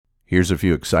Here's a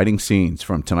few exciting scenes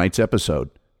from tonight's episode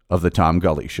of The Tom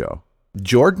Gully Show.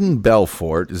 Jordan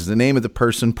Belfort is the name of the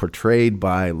person portrayed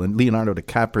by Leonardo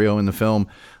DiCaprio in the film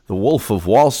The Wolf of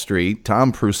Wall Street.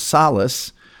 Tom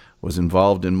Prusalis was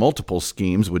involved in multiple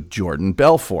schemes with Jordan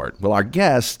Belfort. Well, our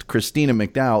guest, Christina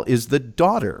McDowell, is the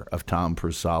daughter of Tom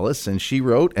Prusalis, and she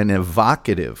wrote an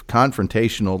evocative,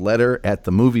 confrontational letter at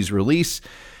the movie's release.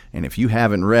 And if you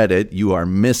haven't read it, you are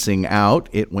missing out.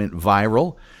 It went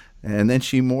viral. And then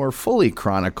she more fully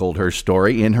chronicled her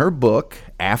story in her book,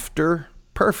 After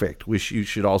Perfect, which you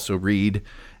should also read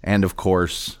and, of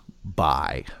course,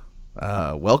 buy.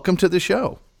 Welcome to the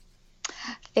show.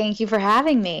 Thank you for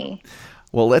having me.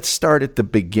 Well, let's start at the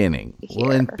beginning. Here.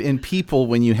 Well, in people,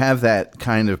 when you have that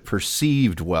kind of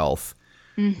perceived wealth,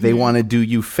 they want to do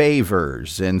you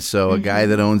favors. And so a guy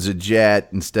that owns a jet,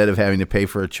 instead of having to pay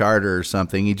for a charter or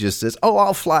something, he just says, oh,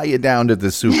 I'll fly you down to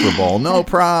the Super Bowl. No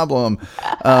problem.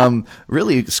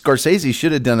 Really, Scorsese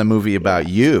should have done a movie about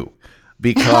you.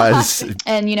 Because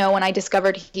and when I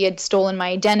discovered he had stolen my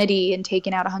identity and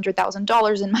taken out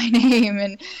 $100,000 in my name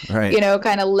and right.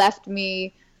 Kind of left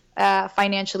me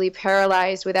financially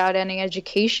paralyzed without any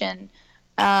education,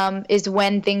 is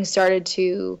when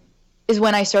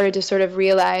I started to sort of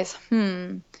realize,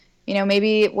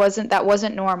 maybe that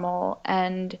wasn't normal.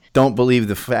 And don't believe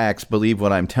the facts, believe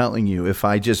what I'm telling you. If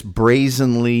I just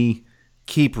brazenly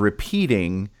keep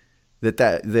repeating that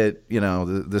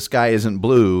the sky isn't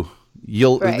blue,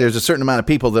 Right. There's a certain amount of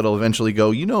people that'll eventually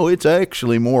go, it's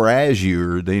actually more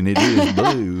azure than it is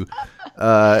blue.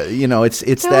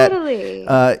 It's totally.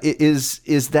 That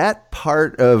is that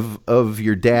part of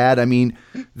your dad? I mean,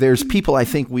 there's people I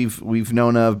think we've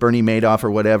known of, Bernie Madoff or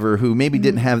whatever, who maybe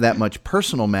didn't have that much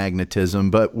personal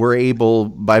magnetism, but were able,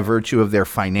 by virtue of their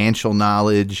financial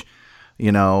knowledge,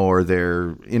 or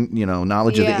their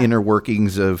knowledge of the inner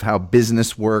workings of how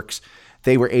business works,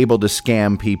 they were able to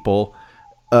scam people.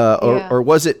 Or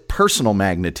was it personal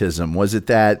magnetism? Was it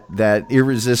that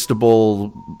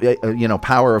irresistible,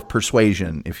 power of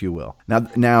persuasion, if you will?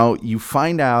 Now you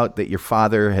find out that your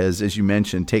father has, as you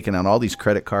mentioned, taken out all these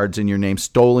credit cards in your name,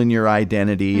 stolen your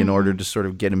identity in order to sort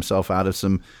of get himself out of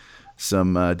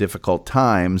some difficult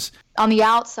times. On the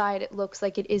outside, it looks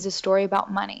like it is a story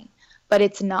about money, but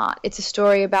it's not. It's a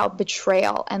story about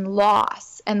betrayal and loss.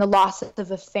 And the loss of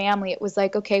a family. It was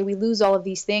like, okay, we lose all of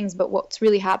these things, but what's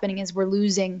really happening is we're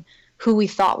losing who we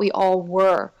thought we all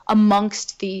were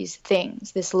amongst these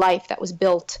things, this life that was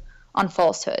built on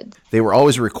falsehood. They were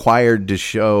always required to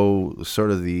show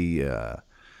sort of the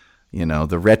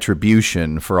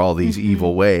retribution for all these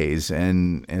evil ways.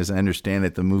 And as I understand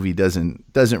it, the movie doesn't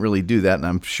really do that. And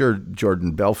I'm sure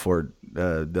Jordan Belfort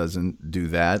doesn't do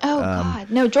that. Oh,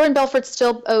 God. No, Jordan Belfort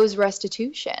still owes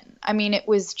restitution. I mean, it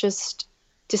was just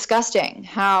disgusting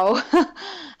how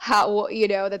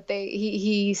that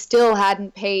he still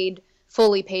hadn't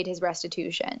fully paid his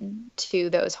restitution to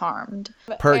those harmed.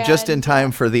 Just in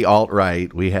time for the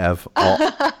alt-right, we have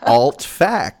alt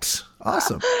facts.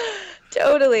 Awesome.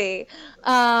 Totally.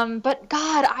 But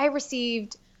God, I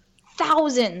received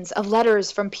thousands of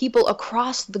letters from people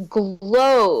across the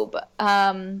globe.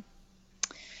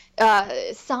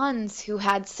 Sons who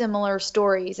had similar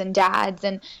stories, and dads,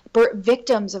 and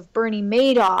victims of Bernie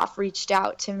Madoff reached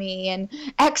out to me, and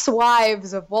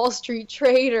ex-wives of Wall Street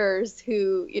traders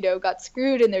who got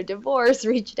screwed in their divorce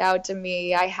reached out to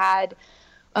me. I had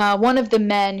one of the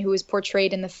men who was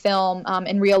portrayed in the film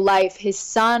in real life, his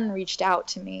son reached out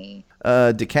to me.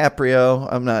 DiCaprio,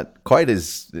 I'm not quite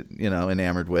as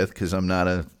enamored with, because I'm not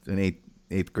an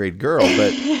eighth grade girl,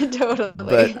 but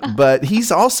totally. But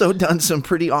he's also done some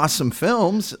pretty awesome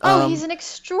films. He's an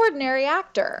extraordinary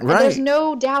actor. Right. There's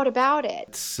no doubt about it.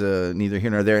 It's neither here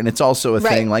nor there, and it's also a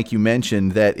thing, like you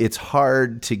mentioned, that it's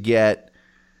hard to get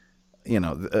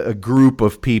a group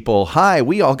of people. Hi,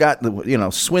 we all got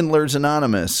Swindlers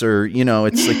Anonymous, or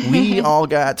it's like we all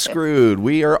got screwed.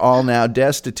 We are all now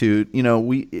destitute.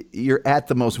 You're at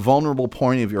the most vulnerable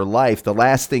point of your life. The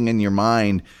last thing in your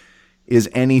mind is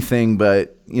anything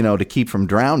but, to keep from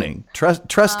drowning.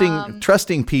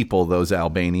 Trusting people, those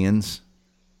Albanians.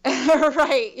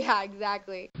 Right, yeah,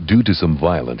 exactly. Due to some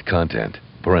violent content,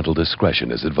 parental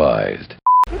discretion is advised.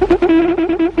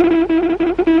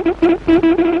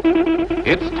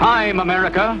 It's time,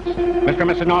 America. Mr.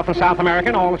 and Mrs. North and South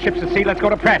American, all ships at sea, let's go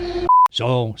to press.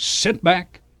 So sit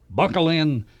back, buckle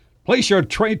in, place your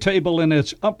tray table in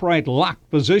its upright locked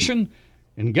position,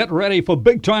 and get ready for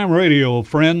big-time radio,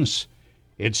 friends.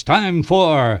 It's time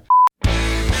for...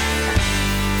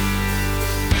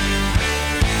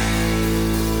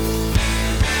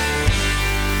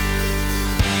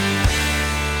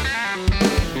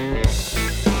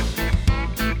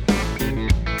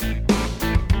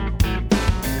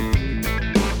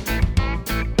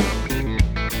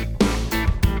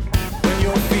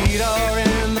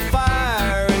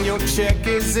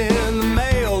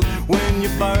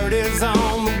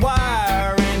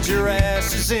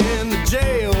 justice in the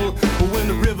jail. When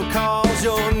the river calls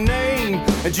your name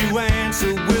and you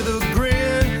answer with a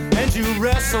grin, and you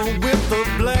wrestle with the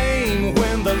blame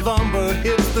when the lumber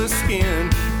hits the skin,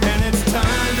 and it's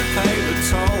time to pay the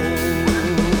toll.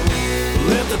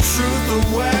 Let the truth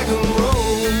the wagon roll.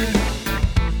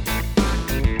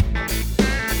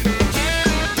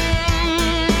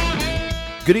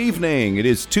 Good evening. It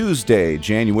is Tuesday,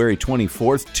 January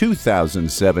 24th,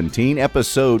 2017,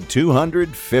 episode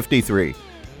 253.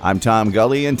 I'm Tom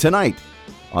Gully, and tonight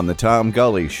on The Tom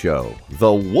Gully Show,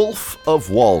 The Wolf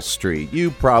of Wall Street. You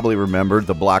probably remembered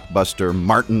the blockbuster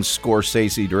Martin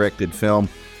Scorsese-directed film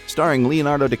starring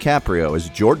Leonardo DiCaprio as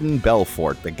Jordan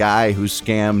Belfort, the guy who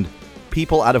scammed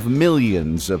people out of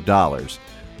millions of dollars.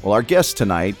 Well, our guest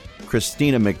tonight,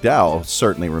 Christina McDowell,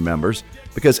 certainly remembers,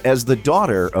 because as the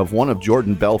daughter of one of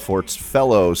Jordan Belfort's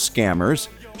fellow scammers,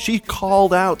 she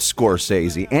called out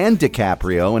Scorsese and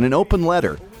DiCaprio in an open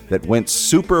letter that went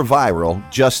super viral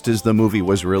just as the movie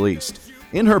was released.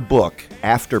 In her book,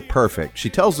 After Perfect, she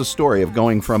tells the story of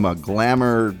going from a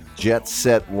glamour,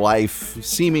 jet-set life,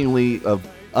 seemingly of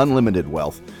unlimited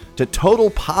wealth, to total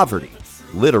poverty,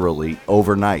 literally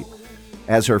overnight,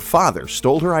 as her father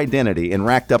stole her identity and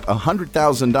racked up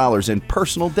 $100,000 in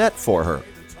personal debt for her.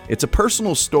 It's a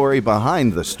personal story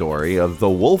behind the story of The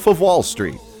Wolf of Wall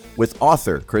Street with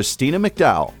author Christina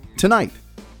McDowell tonight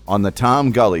on The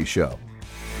Tom Gully Show.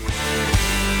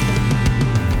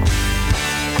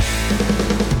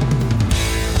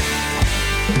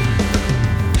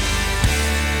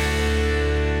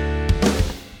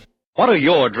 What are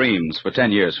your dreams for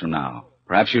 10 years from now?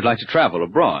 Perhaps you'd like to travel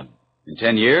abroad. In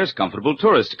 10 years, comfortable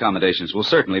tourist accommodations will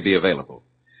certainly be available.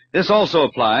 This also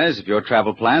applies if your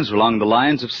travel plans are along the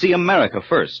lines of see America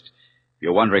first. If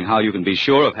you're wondering how you can be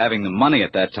sure of having the money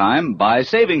at that time, buy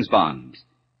savings bonds.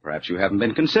 Perhaps you haven't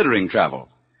been considering travel.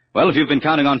 Well, if you've been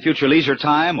counting on future leisure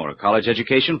time or a college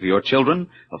education for your children,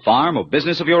 a farm or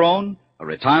business of your own, a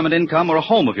retirement income or a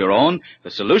home of your own,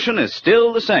 the solution is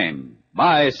still the same.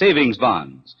 Buy savings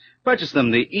bonds. Purchase them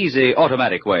the easy,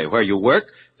 automatic way, where you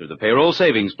work through the payroll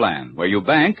savings plan, where you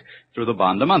bank through the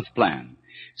bond-a-month plan.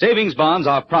 Savings bonds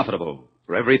are profitable.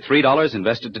 For every $3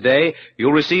 invested today,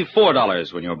 you'll receive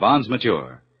 $4 when your bonds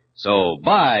mature. So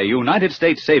buy United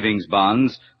States savings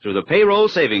bonds through the payroll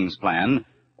savings plan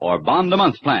or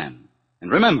bond-a-month plan.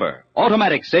 And remember,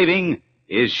 automatic saving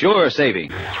is sure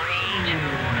saving.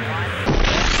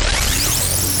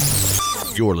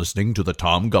 You're listening to The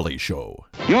Tom Gully Show.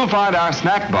 You'll find our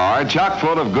snack bar chock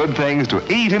full of good things to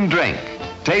eat and drink.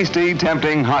 Tasty,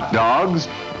 tempting hot dogs,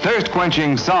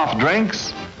 thirst-quenching soft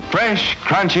drinks, fresh,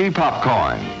 crunchy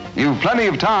popcorn. You've plenty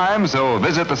of time, so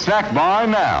visit the snack bar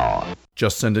now.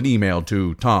 Just send an email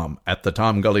to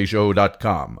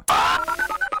tom@thetomgullyshow.com.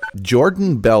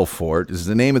 Jordan Belfort is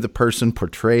the name of the person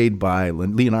portrayed by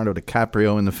Leonardo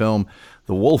DiCaprio in the film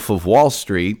The Wolf of Wall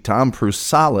Street. Tom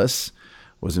Prusalis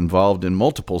was involved in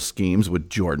multiple schemes with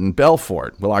Jordan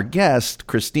Belfort. Well, our guest,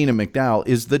 Christina McDowell,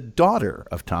 is the daughter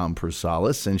of Tom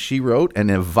Prusalis, and she wrote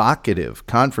an evocative,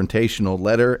 confrontational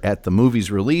letter at the movie's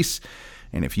release.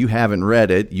 And if you haven't read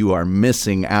it, you are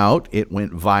missing out. It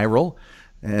went viral.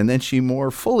 And then she more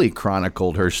fully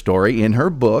chronicled her story in her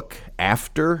book,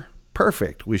 After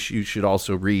Perfect, which you should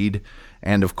also read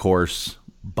and, of course,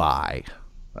 buy.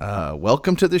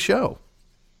 Welcome to the show.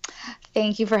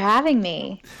 Thank you for having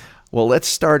me. Well, let's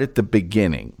start at the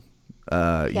beginning.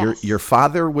 Yes. Your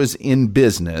father was in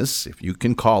business, if you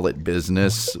can call it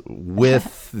business,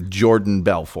 with Jordan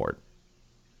Belfort.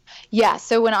 Yeah,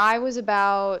 so when I was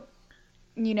about,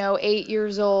 8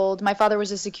 years old, my father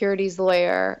was a securities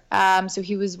lawyer. So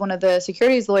he was one of the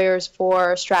securities lawyers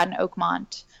for Stratton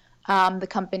Oakmont, the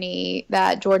company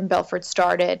that Jordan Belfort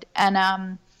started.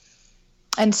 And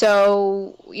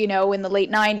so, in the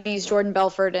late 90s, Jordan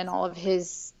Belfort and all of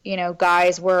his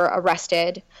guys were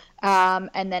arrested.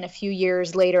 And then a few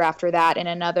years later after that, in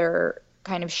another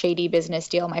kind of shady business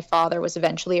deal, my father was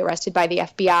eventually arrested by the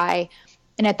FBI.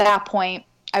 And at that point,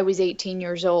 I was 18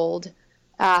 years old,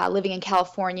 living in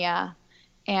California.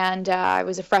 And I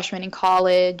was a freshman in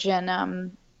college.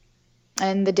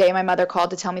 And the day my mother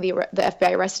called to tell me the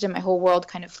FBI arrested him, my whole world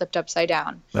kind of flipped upside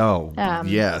down. Oh,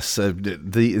 yes.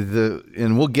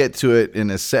 And we'll get to it in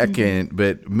a second,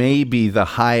 but maybe the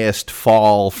highest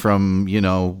fall from,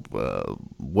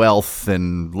 wealth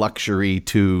and luxury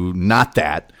to not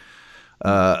that,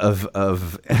 of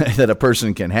that a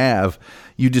person can have.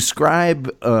 You describe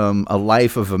a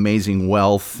life of amazing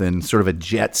wealth and sort of a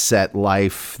jet set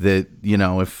life that,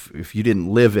 if you didn't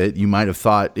live it, you might have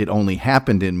thought it only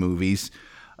happened in movies.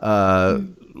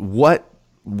 What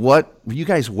were you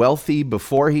guys wealthy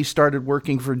before he started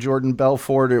working for Jordan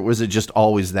Belfort, or was it just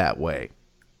always that way?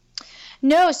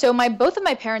 No, so both of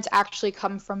my parents actually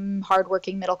come from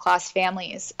hardworking middle-class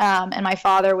families, and my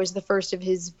father was the first of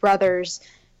his brothers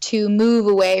to move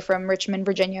away from Richmond,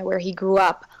 Virginia, where he grew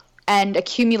up, and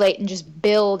accumulate and just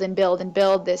build and build and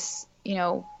build this,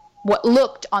 what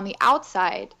looked on the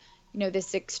outside,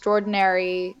 this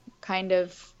extraordinary kind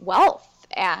of wealth.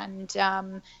 And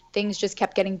things just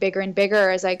kept getting bigger and bigger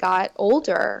as I got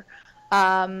older.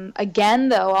 Again,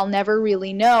 though, I'll never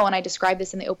really know, and I describe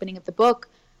this in the opening of the book,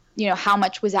 how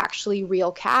much was actually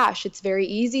real cash. It's very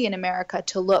easy in America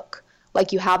to look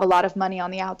like you have a lot of money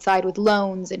on the outside with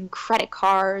loans and credit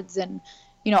cards and,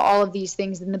 all of these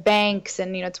things in the banks.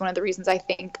 And, it's one of the reasons I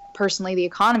think personally the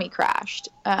economy crashed.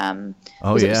 It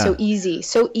was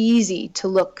so easy to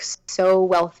look so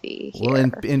wealthy here.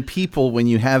 Well, and people, when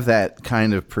you have that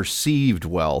kind of perceived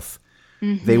wealth,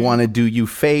 they want to do you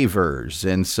favors.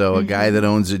 And so a guy that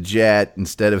owns a jet,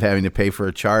 instead of having to pay for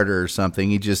a charter or something,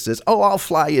 he just says, I'll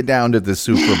fly you down to the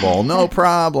Super Bowl. No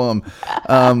problem.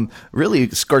 Really,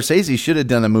 Scorsese should have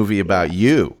done a movie about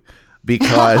you.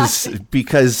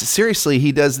 Because seriously,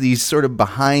 he does these sort of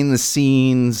behind the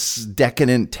scenes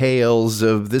decadent tales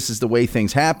of this is the way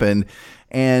things happen.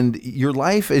 And your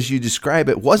life, as you describe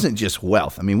it, wasn't just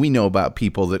wealth. I mean, we know about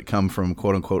people that come from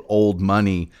quote unquote old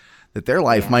money, that their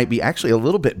life might be actually a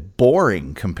little bit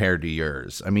boring compared to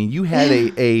yours. I mean, you had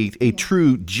a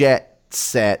true jet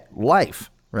set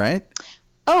life, right?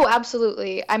 Oh,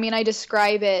 absolutely. I mean, I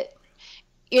describe it,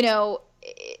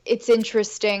 it's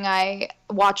interesting.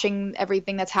 Watching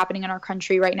everything that's happening in our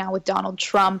country right now with Donald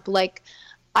Trump,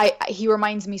 he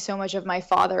reminds me so much of my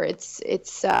father. It's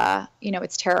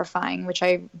terrifying, which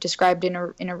I described in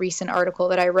a recent article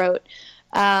that I wrote.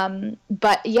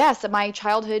 But yes, my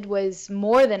childhood was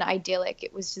more than idyllic.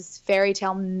 It was just fairy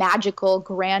tale, magical,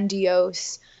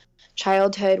 grandiose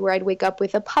childhood where I'd wake up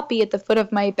with a puppy at the foot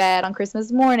of my bed on Christmas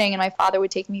morning, and my father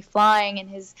would take me flying in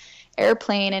his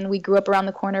airplane, and we grew up around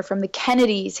the corner from the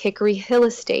Kennedys' Hickory Hill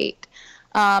estate,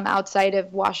 outside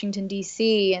of Washington,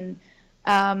 D.C., and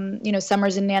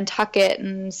summers in Nantucket,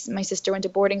 and my sister went to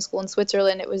boarding school in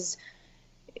Switzerland. It was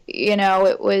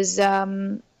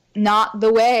not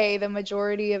the way the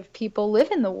majority of people live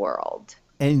in the world.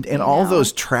 And all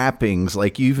those trappings,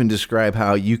 like you even describe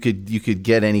how you could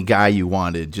get any guy you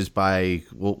wanted just by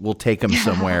we'll take him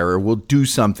somewhere or we'll do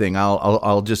something.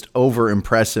 I'll just over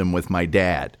impress him with my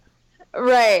dad.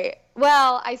 Right.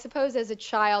 Well, I suppose as a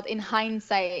child, in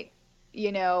hindsight,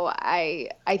 I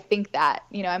think that,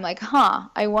 I'm like,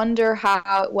 I wonder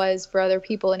how it was for other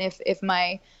people, and if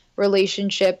my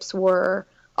relationships were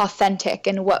authentic,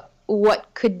 and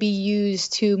what could be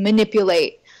used to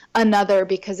manipulate another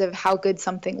because of how good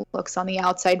something looks on the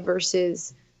outside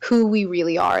versus who we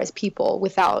really are as people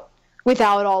without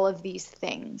all of these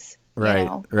things. Right.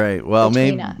 Right. Well,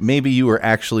 maybe you were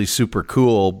actually super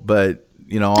cool, but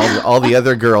all the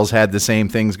other girls had the same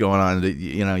things going on.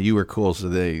 You were cool, so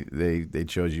they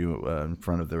chose you in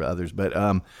front of the others. But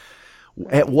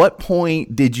at what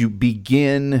point did you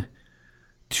begin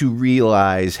to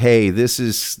realize, hey, this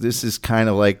is kind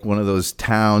of like one of those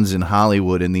towns in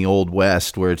Hollywood in the Old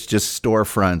West where it's just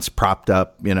storefronts propped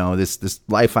up. This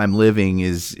life I'm living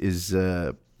is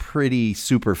pretty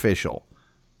superficial.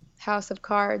 House of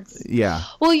Cards. Yeah.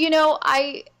 Well,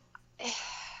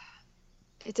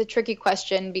 it's a tricky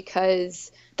question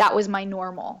because that was my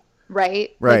normal,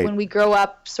 right? Right. Like when we grow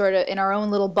up sort of in our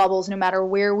own little bubbles, no matter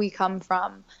where we come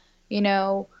from,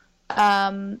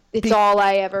 it's all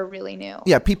I ever really knew.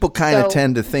 Yeah, people kind of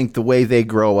tend to think the way they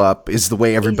grow up is the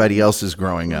way everybody else is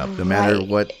growing up, no matter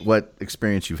what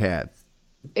experience you've had.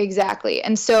 Exactly.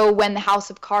 And so when the House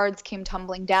of Cards came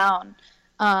tumbling down,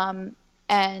 and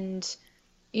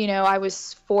I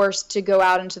was forced to go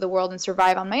out into the world and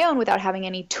survive on my own without having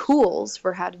any tools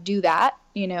for how to do that,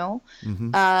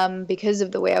 because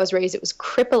of the way I was raised, it was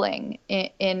crippling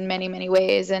in many, many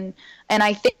ways. And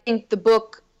I think the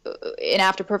book, in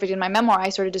After Perfect, in my memoir, I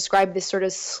sort of described this sort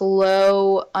of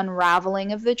slow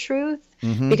unraveling of the truth,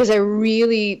 because I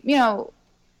really, a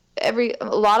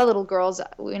lot of little girls,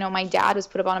 my dad was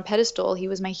put up on a pedestal. He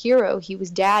was my hero. He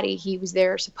was daddy. He was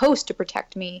there supposed to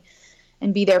protect me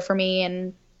and be there for me.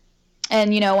 And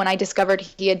when I discovered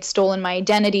he had stolen my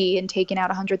identity and taken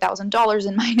out $100,000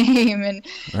 in my name and,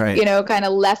 kind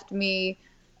of left me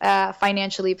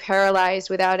financially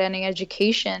paralyzed without any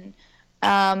education,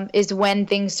 is when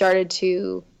I started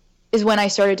to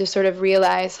sort of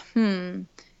realize,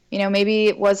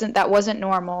 maybe that wasn't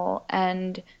normal,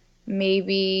 and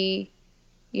maybe,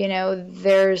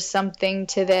 there's something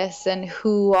to this, and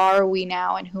who are we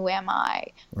now, and who am I?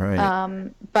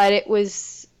 Right. But it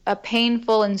was a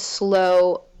painful and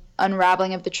slow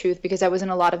unraveling of the truth because I was in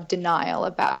a lot of denial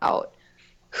about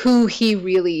who he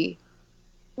really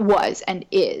was and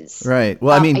is. Right.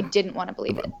 Well, I mean, I didn't want to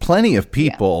believe it. Plenty of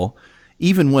people,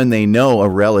 even when they know a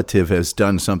relative has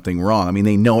done something wrong, I mean,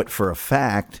 they know it for a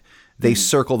fact, they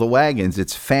circle the wagons.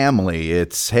 It's family.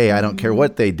 It's, hey, I don't care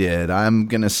what they did. I'm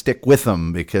going to stick with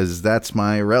them because that's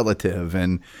my relative.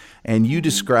 And you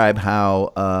describe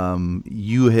how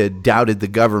you had doubted the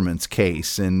government's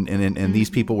case and these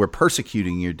people were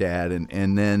persecuting your dad.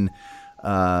 And then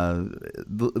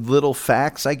little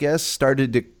facts, I guess,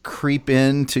 started to creep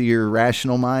into your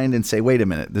rational mind and say, wait a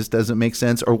minute, this doesn't make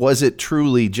sense. Or was it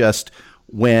truly just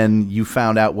when you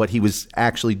found out what he was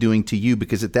actually doing to you?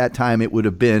 Because at that time it would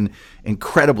have been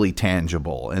incredibly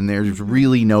tangible and there's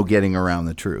really no getting around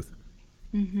the truth.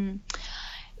 Mm-hmm.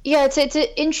 Yeah, it's an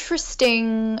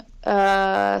interesting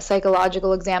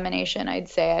psychological examination, I'd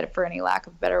say, for any lack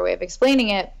of a better way of explaining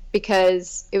it,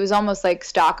 because it was almost like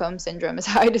Stockholm syndrome is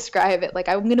how I describe it. Like,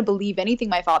 I'm going to believe anything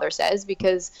my father says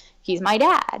because he's my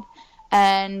dad.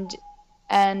 And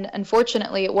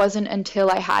unfortunately, it wasn't until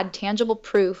I had tangible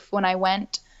proof when I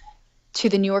went to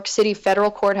the New York City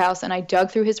federal courthouse and I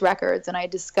dug through his records and I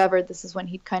discovered this is when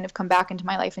he'd kind of come back into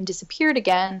my life and disappeared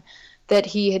again, that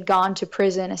he had gone to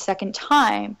prison a second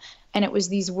time. And it was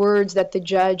these words that the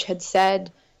judge had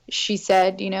said. She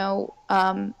said,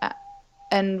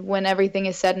 and when everything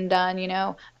is said and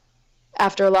done,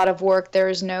 after a lot of work, there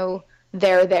is no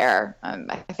there.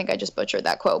 I think I just butchered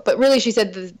that quote, but really she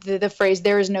said the phrase,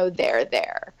 there is no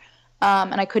there.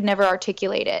 And I could never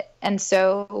articulate it. And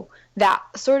so that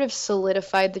sort of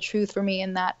solidified the truth for me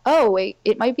in that, oh, wait,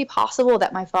 it might be possible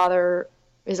that my father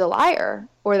is a liar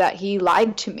or that he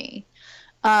lied to me.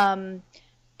 And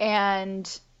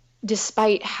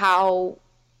despite how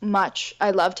much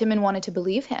I loved him and wanted to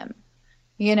believe him,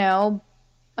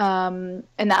 and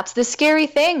that's the scary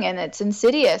thing. And it's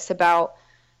insidious about,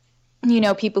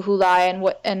 people who lie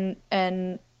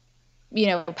and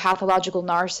pathological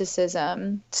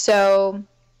narcissism. So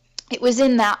it was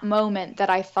in that moment that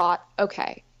I thought,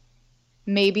 okay,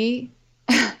 maybe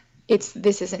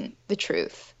this isn't the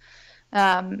truth.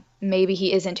 Maybe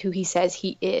he isn't who he says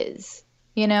he is,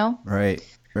 Right.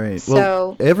 So,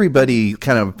 well, everybody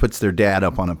kind of puts their dad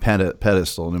up on a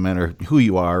pedestal, no matter who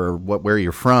you are or where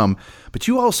you're from. But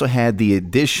you also had the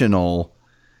additional,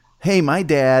 hey, my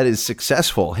dad is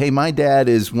successful. Hey, my dad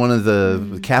is one of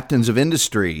the captains of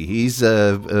industry. He's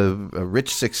a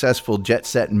rich, successful,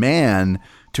 jet-set man,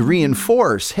 to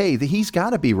reinforce, hey, he's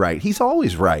got to be right. He's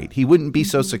always right. He wouldn't be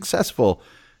so successful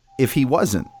if he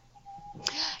wasn't.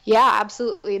 Yeah,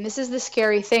 absolutely. And this is the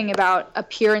scary thing about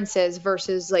appearances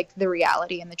versus like the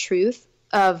reality and the truth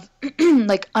of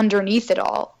like underneath it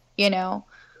all,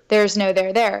 there's no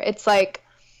there. It's like,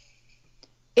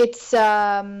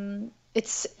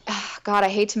 God, I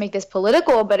hate to make this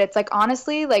political, but it's like,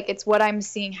 honestly, like it's what I'm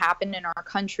seeing happen in our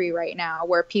country right now,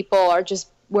 where people are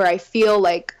where I feel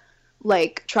like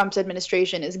Trump's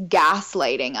administration is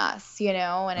gaslighting us,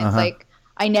 and it's like,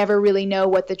 I never really know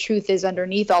what the truth is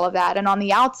underneath all of that. And on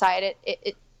the outside,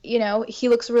 it he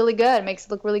looks really good. It makes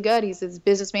it look really good. He's this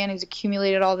businessman who's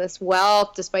accumulated all this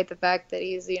wealth, despite the fact that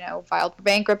he's, filed for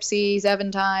bankruptcy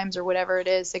 7 times or whatever it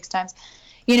is, 6 times,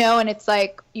 and it's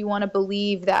like, you want to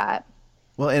believe that.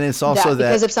 Well, and it's also that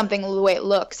because of something, the way it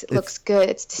looks good.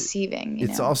 It's deceiving.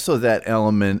 It's also that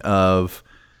element of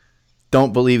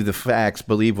don't believe the facts,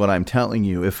 believe what I'm telling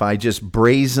you. If I just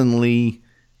brazenly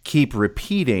keep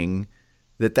repeating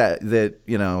that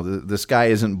the sky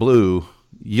isn't blue,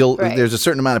 there's a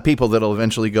certain amount of people that'll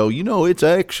eventually go, it's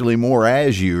actually more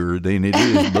azure than it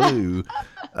is blue.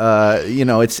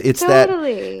 It's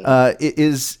totally. that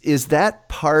is that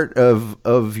part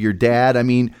of your dad? I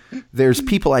mean, there's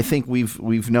people I think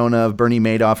we've known of, Bernie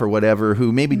Madoff or whatever,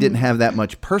 who maybe didn't have that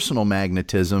much personal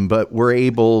magnetism, but were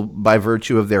able, by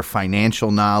virtue of their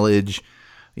financial knowledge,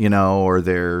 or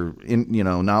their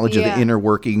knowledge of the inner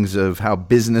workings of how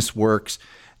business works,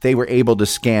 they were able to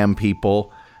scam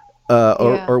people.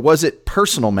 Or was it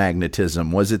personal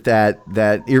magnetism? Was it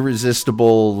that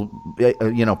irresistible,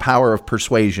 power of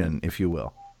persuasion, if you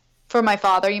will? For my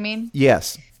father, you mean?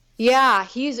 Yes. Yeah,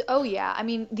 I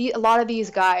mean, a lot of these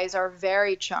guys are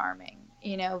very charming,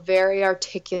 very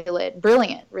articulate,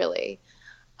 brilliant, really.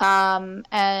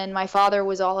 And my father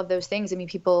was all of those things. I mean,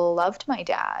 people loved my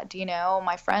dad,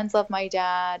 my friends loved my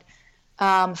dad.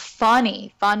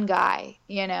 Fun guy,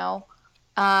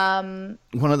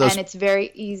 one of those, and it's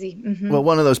very easy. Mm-hmm. Well,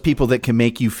 one of those people that can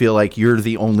make you feel like you're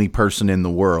the only person in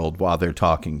the world while they're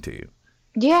talking to you.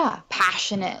 Yeah.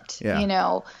 Passionate,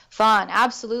 fun.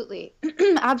 Absolutely.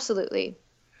 Absolutely.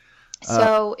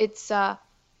 So it's, no,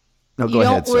 you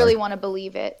ahead, don't really want to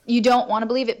believe it. You don't want to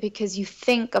believe it because you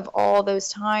think of all those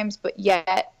times, but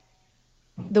yet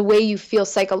the way you feel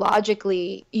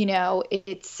psychologically, you know,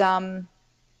 it's a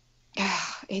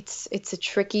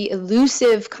tricky,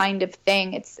 elusive kind of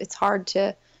thing. It's hard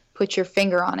to put your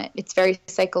finger on it. It's very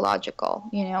psychological,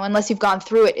 you know, unless you've gone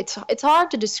through it. It's hard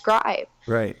to describe,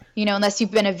 right? You know, unless you've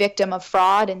been a victim of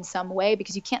fraud in some way,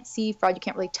 because you can't see fraud, you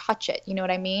can't really touch it. You know what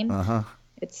I mean?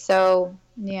 It's so,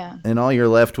 yeah. And all you're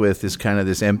left with is kind of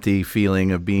this empty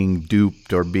feeling of being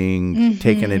duped or being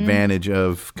taken advantage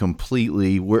of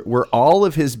completely. Were all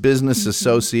of his business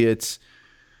associates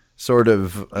sort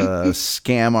of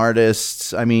scam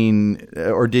artists? I mean,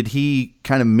 or did he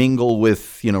kind of mingle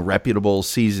with, you know, reputable,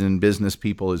 seasoned business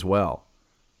people as well?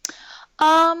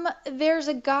 There's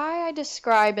a guy I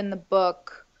describe in the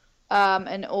book,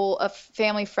 a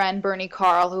family friend, Bernie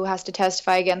Carl, who has to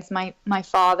testify against my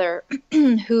father,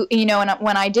 who, you know, and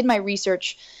when I did my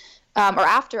research, or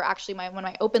after actually when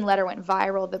my open letter went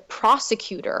viral, the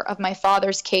prosecutor of my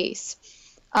father's case,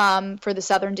 for the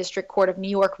Southern District Court of New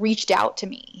York reached out to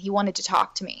me. He wanted to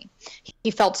talk to me.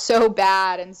 He felt so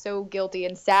bad and so guilty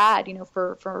and sad, you know,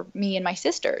 for me and my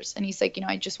sisters. And he's like, you know,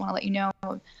 I just want to let you know,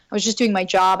 I was just doing my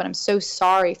job and I'm so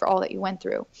sorry for all that you went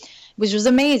through, which was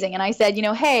amazing. And I said, you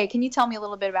know, hey, can you tell me a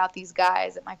little bit about these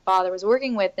guys that my father was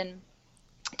working with? And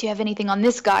do you have anything on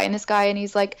this guy and this guy? And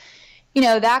he's like, you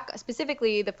know, that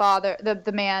specifically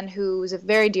the man who's a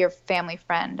very dear family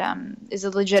friend, is a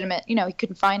legitimate, you know, he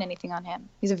couldn't find anything on him.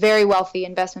 He's a very wealthy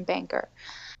investment banker.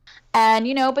 And,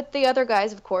 you know, but the other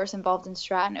guys, of course, involved in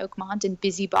Stratton, Oakmont, and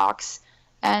Busy Box.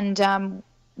 And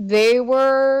they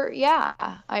were, yeah,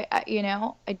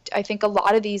 I think a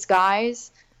lot of these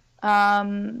guys,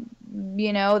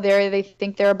 you know, they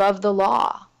think they're above the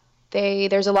law.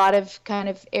 There's a lot of kind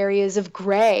of areas of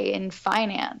gray in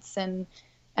finance and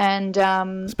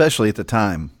especially at the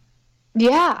time.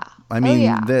 Yeah. I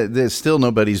mean, there's still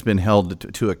nobody's been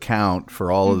held to account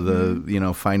for all of the, you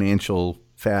know, financial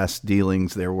fast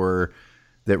dealings there were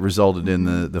that resulted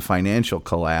in the financial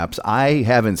collapse. I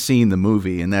haven't seen the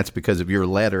movie, and that's because of your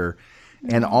letter,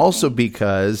 and also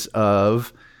because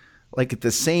of, like, at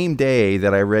the same day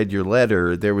that I read your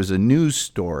letter, there was a news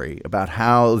story about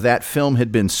how that film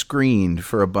had been screened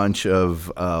for a bunch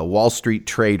of Wall Street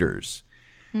traders.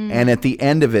 And at the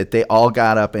end of it, they all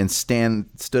got up and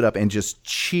stood up and just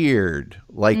cheered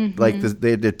like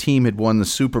the team had won the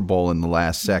Super Bowl in the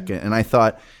last second. And I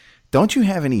thought, don't you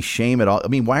have any shame at all? I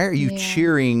mean, why are you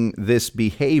cheering this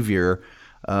behavior?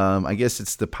 I guess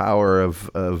it's the power of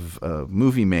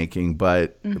movie making,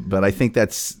 but I think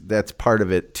that's part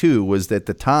of it too. Was that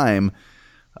the time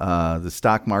the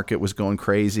stock market was going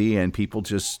crazy and people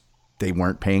they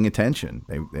weren't paying attention.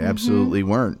 They absolutely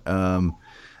weren't.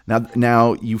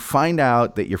 Now you find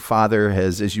out that your father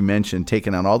has, as you mentioned,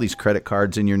 taken out all these credit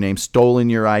cards in your name, stolen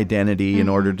your identity in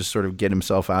order to sort of get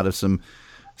himself out of some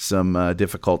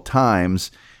difficult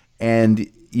times, and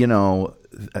you know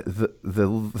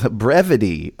the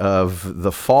brevity of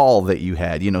the fall that you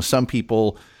had. You know, some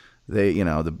people,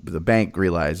 the bank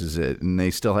realizes it and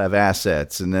they still have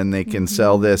assets, and then they can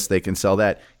sell this, they can sell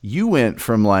that. You went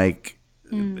from like,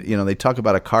 you know, they talk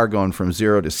about a car going from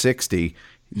 0 to 60.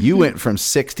 You went from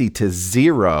 60 to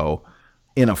 0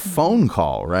 in a phone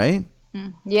call, right?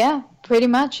 Yeah, pretty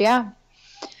much. Yeah.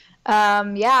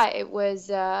 It was,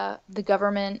 the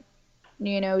government,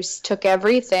 you know, took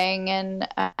everything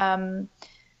and,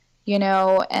 you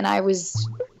know, and I was,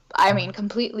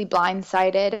 completely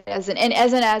blindsided as an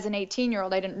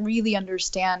 18-year-old. I didn't really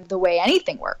understand the way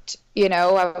anything worked. You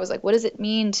know, I was like, what does it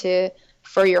mean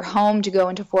for your home to go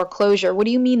into foreclosure? What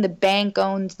do you mean the bank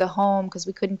owns the home because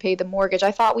we couldn't pay the mortgage?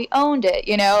 I thought we owned it.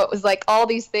 You know, it was like all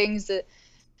these things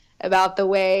about the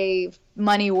way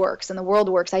money works and the world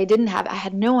works. I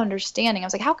had no understanding. I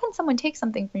was like, how can someone take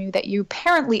something from you that you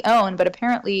apparently own, but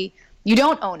apparently you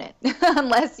don't own it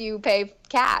unless you pay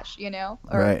cash, you know,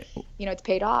 or, right. You know, it's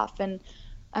paid off. And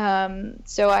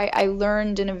so I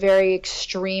learned in a very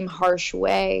extreme, harsh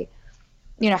way,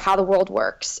 you know, how the world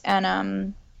works.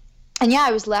 And yeah,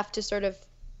 I was left to sort of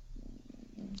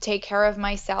take care of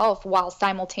myself while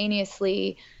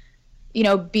simultaneously, you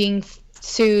know, being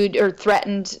sued or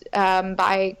threatened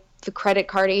by the credit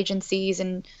card agencies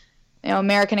and, you know,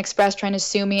 American Express trying to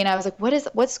sue me. And I was like,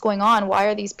 what's going on? Why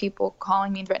are these people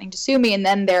calling me and threatening to sue me? And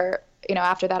then you know,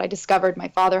 after that, I discovered my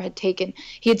father had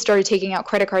started taking out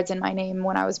credit cards in my name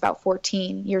when I was about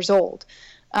 14 years old,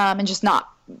 and just not,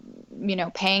 you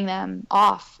know, paying them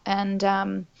off. And,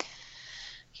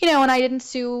 you know, and I didn't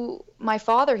sue my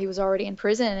father. He was already in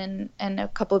prison, and a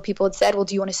couple of people had said, well,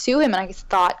 do you want to sue him? And I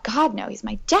thought, God, no, he's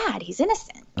my dad. He's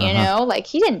innocent. You know, like,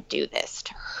 he didn't do this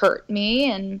to hurt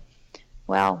me. And,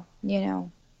 well, you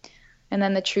know, And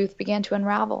then the truth began to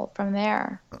unravel from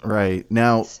there. Right.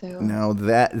 Now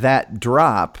that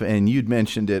drop, and you'd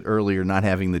mentioned it earlier, not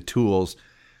having the tools.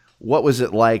 What was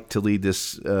it like to lead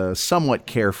this somewhat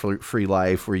carefree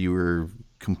life where you were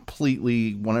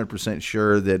completely 100%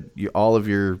 sure that all of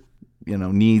your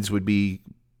needs would be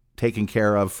taken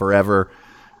care of forever,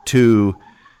 to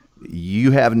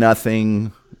you have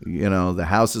nothing, the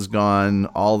house is gone,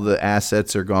 all the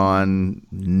assets are gone,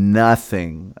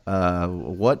 nothing.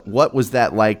 What was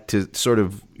that like to sort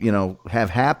of, have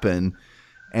happen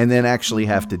and then actually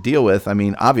have to deal with? I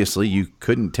mean, obviously you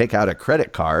couldn't take out a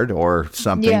credit card or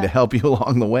something to help you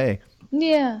along the way.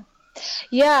 Yeah.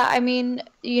 Yeah. I mean,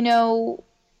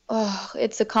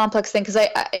 it's a complex thing because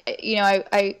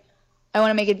I want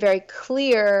to make it very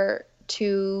clear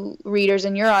to readers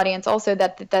in your audience also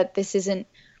that this isn't,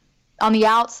 on the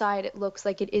outside it looks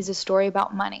like it is a story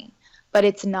about money, but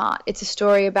it's not. It's a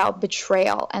story about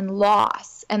betrayal and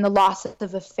loss, and the loss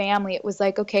of a family. It was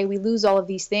like, okay, we lose all of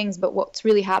these things, but what's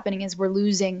really happening is we're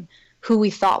losing who we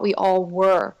thought we all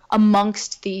were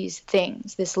amongst these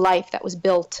things, this life that was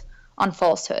built on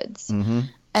falsehoods. Mm-hmm.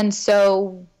 And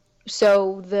so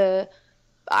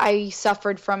I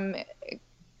suffered from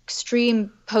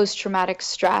extreme post-traumatic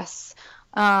stress,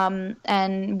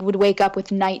 and would wake up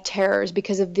with night terrors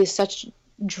because of this such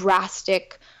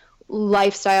drastic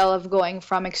lifestyle of going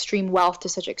from extreme wealth to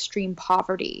such extreme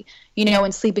poverty,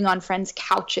 and sleeping on friends'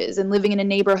 couches and living in a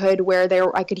neighborhood where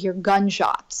I could hear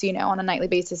gunshots, on a nightly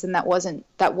basis. And that wasn't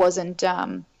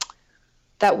a,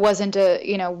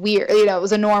 weird, it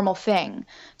was a normal thing. Right.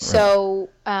 So,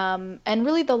 and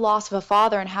really the loss of a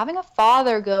father, and having a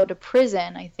father go to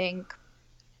prison, I think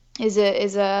is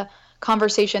a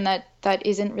conversation that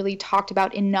isn't really talked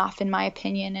about enough, in my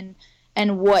opinion,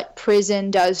 and what prison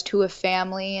does to a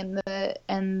family, and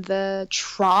the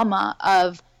trauma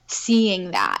of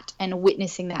seeing that and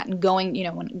witnessing that, and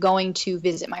going to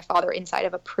visit my father inside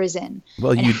of a prison,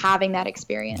 having that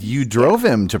experience. You drove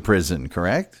him to prison,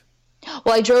 correct?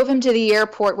 Well, I drove him to the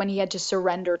airport when he had to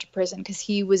surrender to prison, because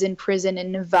he was in prison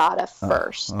in Nevada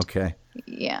first. Oh, okay.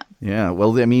 Yeah. Yeah.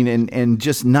 Well, I mean, and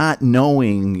just not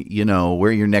knowing,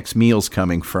 where your next meal's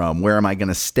coming from, where am I going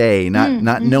to stay,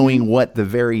 not knowing what the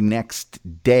very next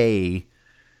day,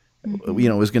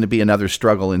 was going to be another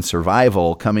struggle in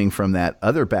survival, coming from that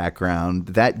other background.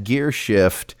 That gear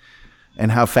shift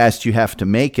and how fast you have to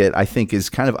make it, I think, is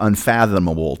kind of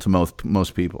unfathomable to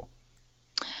most people.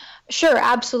 Sure,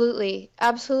 absolutely.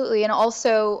 Absolutely. And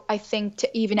also, I think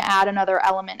to even add another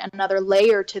element, another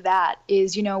layer to that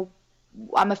is,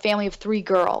 I'm a family of 3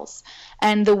 girls,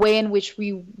 and the way in which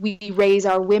we raise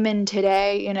our women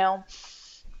today, I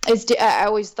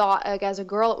always thought, like, as a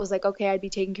girl, it was like, okay, I'd be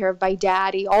taken care of by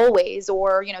daddy always,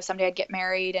 or, someday I'd get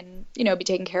married and, be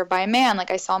taken care of by a man,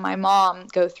 like I saw my mom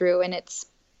go through. And it's,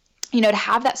 to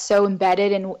have that so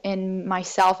embedded in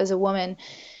myself as a woman,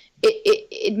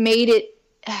 it made it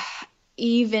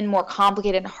even more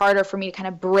complicated and harder for me to kind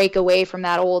of break away from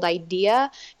that old idea,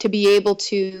 to be able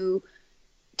to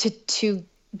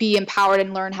be empowered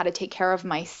and learn how to take care of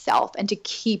myself, and to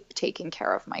keep taking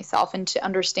care of myself, and to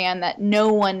understand that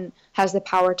no one has the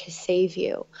power to save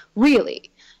you, really.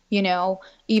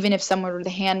 Even if someone were to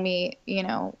hand me,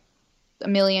 $1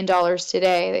 million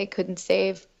today, they couldn't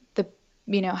save the,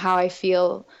 how I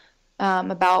feel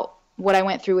about what I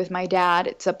went through with my dad.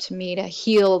 It's up to me to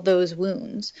heal those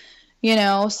wounds,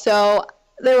 so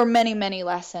there were many, many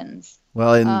lessons.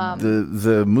 Well, in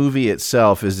the movie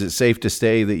itself, is it safe to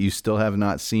say that you still have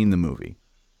not seen the movie?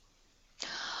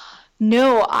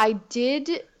 No, I did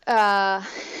see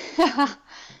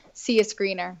a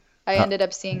screener. I ended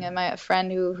up seeing a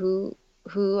friend who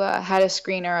had a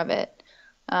screener of it,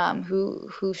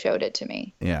 who showed it to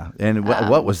me. Yeah, and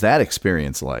what was that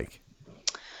experience like?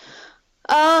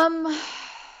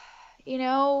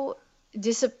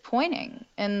 Disappointing,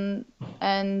 and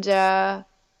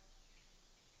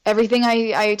everything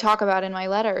I talk about in my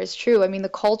letter is true. I mean, the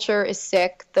culture is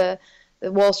sick. The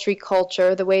Wall Street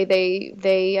culture, the way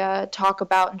they talk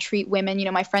about and treat women.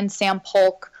 My friend Sam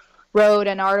Polk wrote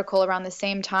an article around the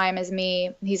same time as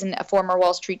me. He's a former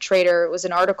Wall Street trader. It was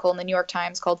an article in the New York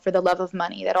Times called "For the Love of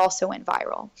Money" that also went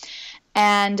viral.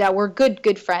 And we're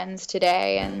good friends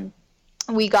today, and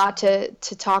we got to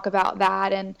talk about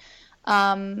that.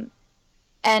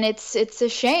 And it's a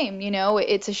shame,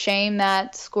 it's a shame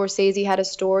that Scorsese had a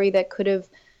story that could have,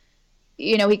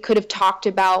 he could have talked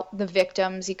about the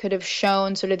victims. He could have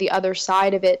shown sort of the other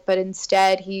side of it, but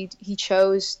instead he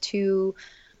chose to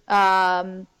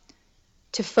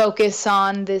focus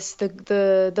on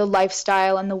the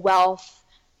lifestyle and the wealth,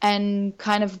 and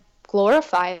kind of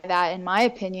glorify that, in my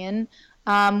opinion.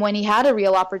 when he had a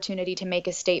real opportunity to make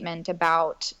a statement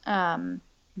about,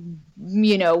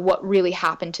 what really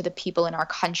happened to the people in our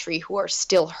country who are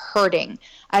still hurting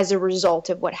as a result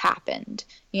of what happened,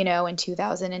 in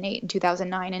 2008 and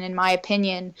 2009. And in my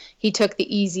opinion, he took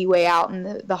the easy way out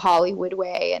and the Hollywood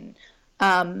way. And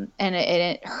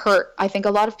it hurt, I think,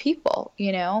 a lot of people,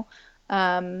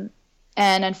 and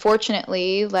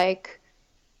unfortunately,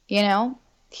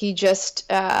 he just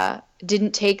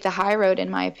didn't take the high road, in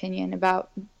my opinion,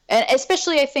 and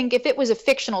especially I think if it was a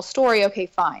fictional story, okay,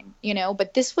 fine,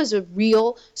 but this was a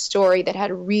real story that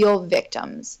had real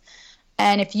victims.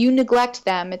 And if you neglect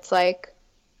them, it's like,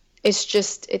 it's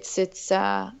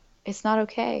not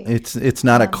okay. It's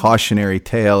not a cautionary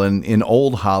tale. And in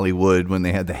old Hollywood, when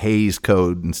they had the Hays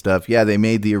Code and stuff, yeah, they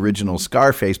made the original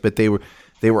Scarface, but they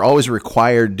were always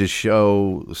required to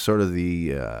show sort of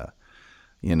the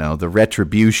the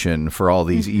retribution for all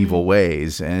these evil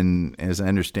ways. And as I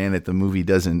understand it, the movie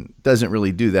doesn't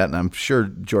really do that. And I'm sure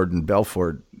Jordan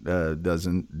Belfort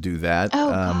doesn't do that. Oh,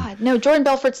 God. No, Jordan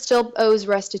Belfort still owes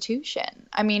restitution.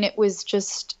 I mean, it was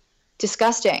just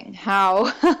disgusting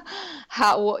how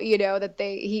that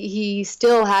he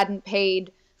still hadn't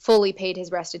fully paid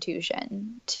his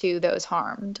restitution to those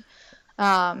harmed.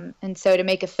 And so to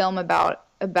make a film about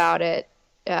it,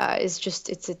 is just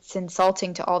it's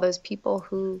insulting to all those people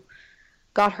who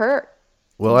got hurt.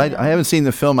 Well, I haven't seen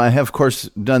the film. I have, of course,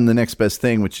 done the next best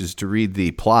thing, which is to read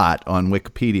the plot on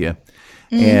Wikipedia,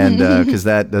 and because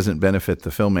that doesn't benefit the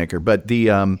filmmaker. But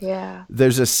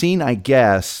there's a scene, I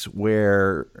guess,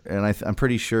 where, and I'm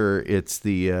pretty sure it's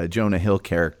the Jonah Hill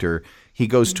character. He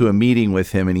goes to a meeting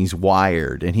with him, and he's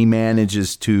wired, and he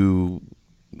manages to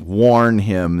warn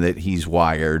him that he's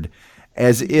wired,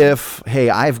 as if, hey,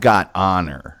 I've got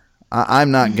honor.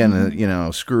 I'm not going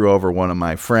to, screw over one of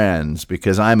my friends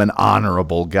because I'm an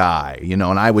honorable guy, and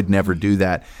I would never do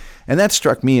that. And that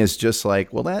struck me as just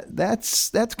like, well,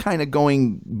 that's kind of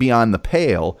going beyond the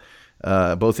pale,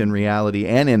 both in reality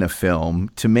and in a film,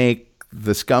 to make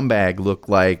the scumbag look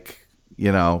like,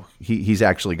 he's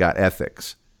actually got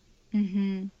ethics.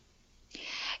 Mm-hmm.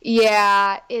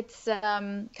 Yeah, it's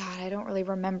God, I don't really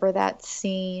remember that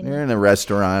scene. They're in a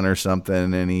restaurant or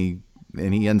something, and he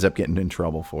ends up getting in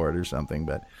trouble for it or something.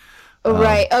 But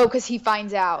right, because he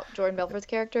finds out. Jordan Belfort's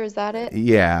character, is that it?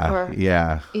 Yeah,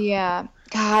 yeah.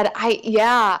 God,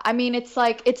 I mean, it's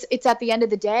like it's at the end of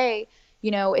the day,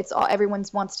 it's all, everyone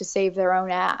wants to save their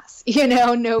own ass.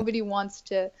 Nobody wants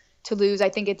to lose. I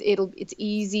think it's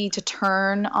easy to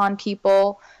turn on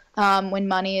people when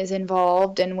money is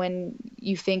involved, and when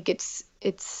you think it's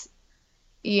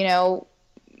your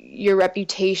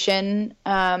reputation.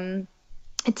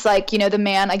 It's like, the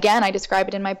man, again, I describe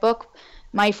it in my book,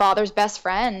 my father's best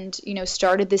friend,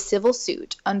 started this civil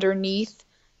suit underneath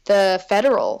the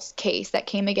federal case that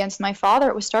came against my father.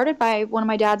 It was started by one of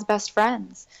my dad's best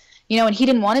friends, and he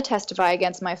didn't want to testify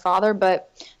against my father,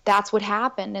 but that's what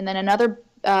happened. And then another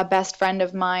best friend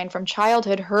of mine from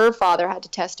childhood, her father had to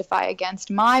testify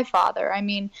against my father. I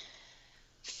mean,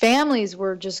 families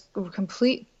were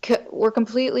completely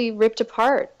ripped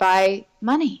apart by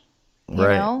money,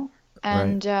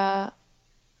 and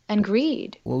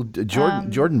greed. Well,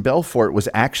 Jordan Belfort was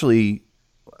actually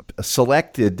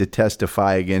selected to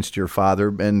testify against your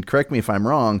father, and correct me if I'm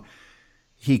wrong,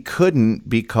 he couldn't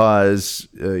because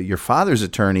your father's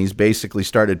attorneys basically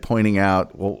started pointing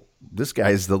out, well, this guy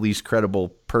is the least credible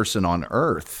person on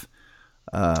earth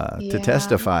to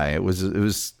testify. It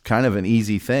was kind of an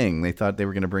easy thing. They thought they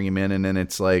were going to bring him in, and then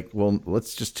it's like, well,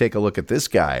 let's just take a look at this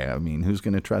guy. I mean, who's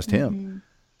going to trust him?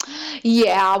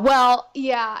 Yeah, well,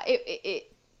 yeah,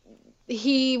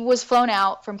 he was flown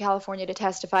out from California to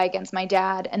testify against my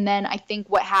dad, and then I think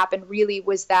what happened really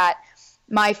was that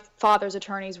my father's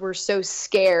attorneys were so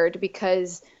scared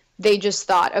because they just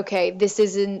thought, okay, this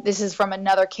is from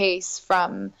another case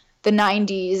from the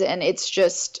 90s, and it's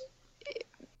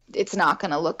not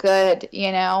going to look good,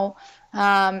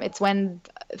 It's when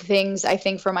things, I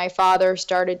think, for my father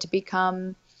started to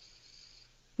become,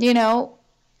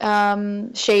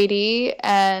 shady,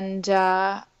 and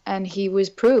he was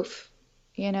proof,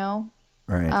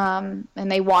 Right.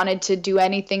 And they wanted to do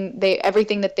everything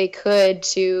that they could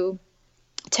to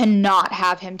not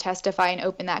have him testify and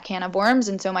open that can of worms.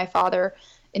 And so my father,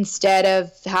 instead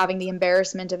of having the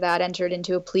embarrassment of that, entered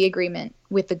into a plea agreement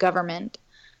with the government,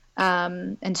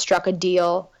 and struck a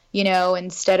deal,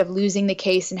 instead of losing the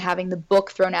case and having the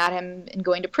book thrown at him and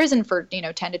going to prison for,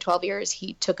 10 to 12 years,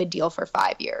 he took a deal for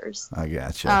 5 years. I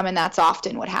gotcha. And that's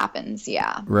often what happens.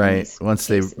 Yeah. Right. Once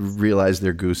cases. They realize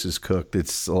their goose is cooked,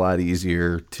 it's a lot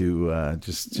easier to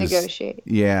just negotiate.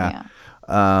 Yeah.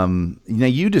 Now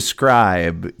you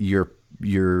describe your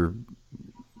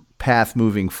path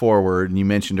moving forward, and you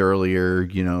mentioned earlier,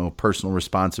 personal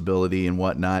responsibility and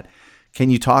whatnot. Can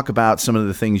you talk about some of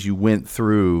the things you went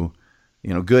through,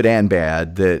 good and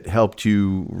bad, that helped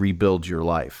you rebuild your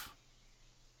life?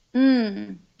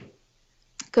 Good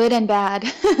and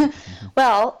bad.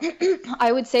 Well,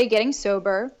 I would say getting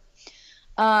sober.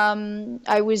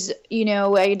 I was,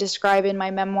 I describe in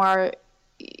my memoir,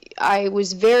 I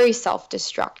was very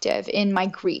self-destructive in my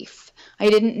grief. I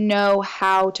didn't know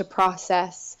how to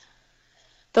process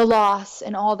the loss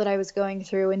and all that I was going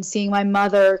through, and seeing my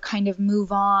mother kind of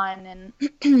move on,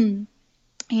 and,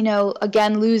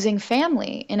 again, losing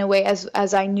family in a way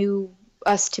as I knew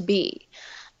us to be.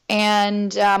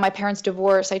 And my parents'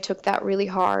 divorce, I took that really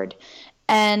hard.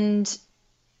 And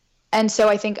so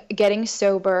I think getting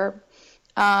sober,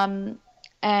 and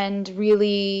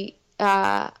really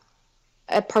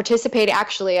participating,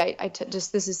 actually,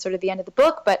 this is sort of the end of the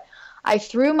book, but I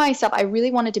threw myself, I really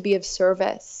wanted to be of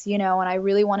service, and I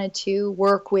really wanted to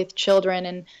work with children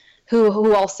and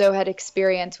who also had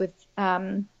experience with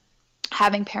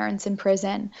having parents in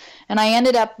prison. And I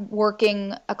ended up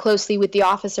working closely with the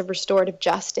Office of Restorative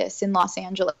Justice in Los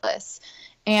Angeles.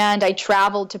 And I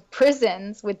traveled to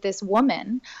prisons with this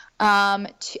woman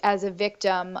as a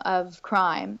victim of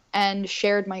crime, and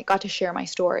got to share my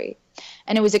story.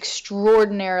 And it was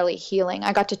extraordinarily healing.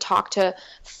 I got to talk to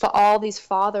all these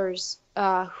fathers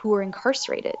who were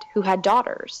incarcerated, who had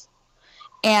daughters.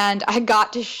 And I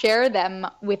got to share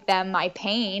with them my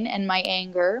pain and my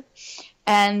anger,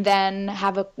 and then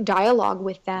have a dialogue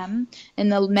with them.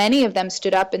 And many of them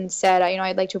stood up and said,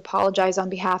 I'd like to apologize on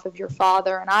behalf of your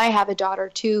father, and I have a daughter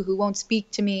too who won't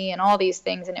speak to me, and all these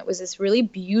things. And it was this really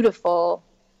beautiful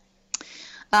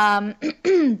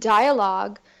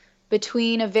dialogue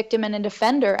between a victim and a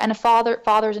defender, and a father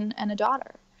and a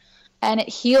daughter. And it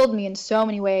healed me in so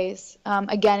many ways.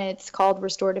 Again, it's called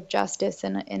restorative justice,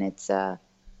 and it's a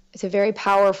very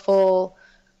powerful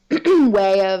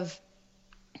way of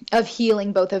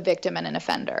healing both a victim and an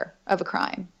offender of a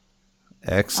crime.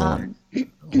 Excellent.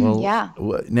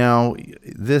 Now,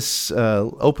 this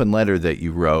open letter that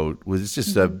you wrote was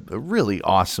just a really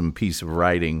awesome piece of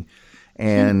writing.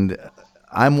 And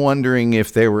I'm wondering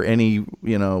if there were any,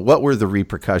 what were the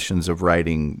repercussions of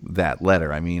writing that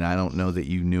letter? I mean, I don't know that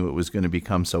you knew it was going to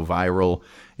become so viral.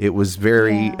 It was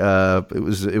very, it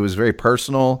was very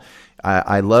personal.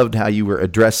 I loved how you were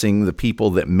addressing the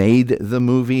people that made the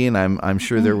movie, and I'm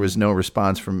sure there was no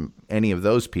response from any of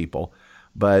those people.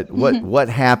 But what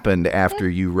happened after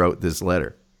you wrote this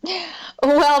letter?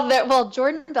 Well,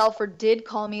 Jordan Belfort did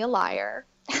call me a liar.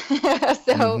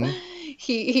 So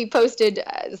he posted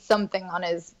something on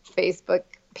his Facebook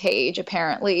page,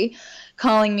 apparently,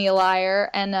 calling me a liar.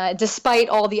 And despite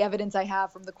all the evidence I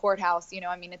have from the courthouse,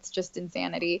 it's just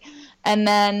insanity. And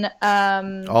then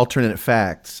alternate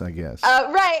facts, I guess.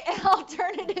 Right,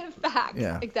 alternative facts.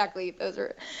 Yeah, exactly. Those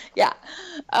are, yeah.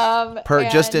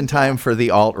 Just in time for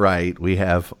the alt-right, we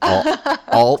have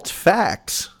alt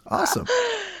facts. Awesome.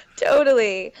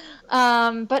 Totally.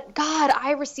 But God,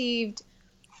 I received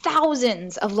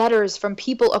thousands of letters from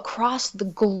people across the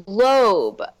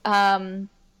globe.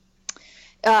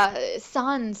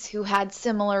 Sons who had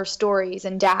similar stories,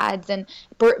 and dads, and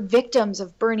victims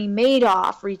of Bernie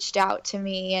Madoff reached out to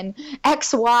me, and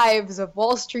ex-wives of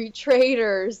Wall Street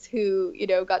traders who,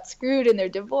 got screwed in their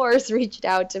divorce reached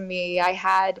out to me. I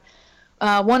had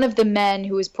one of the men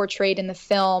who was portrayed in the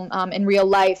film in real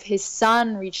life, his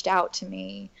son reached out to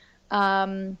me.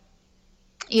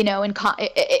 It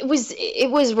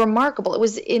was remarkable. It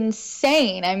was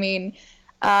insane. I mean,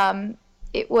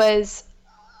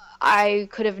 I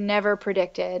could have never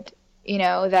predicted,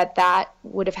 that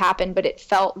would have happened, but it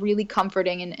felt really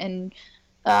comforting and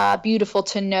beautiful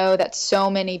to know that so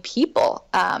many people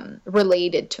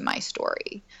related to my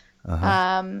story.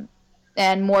 And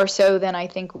more so than I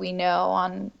think we know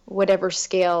on whatever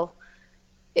scale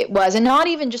it was. And not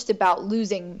even just about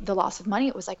losing the loss of money.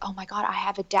 It was like, oh my God, I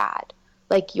have a dad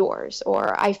like yours,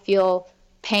 or I feel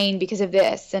pain because of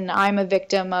this, and I'm a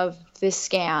victim of this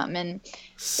scam. And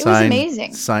it was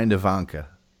amazing. Signed Ivanka.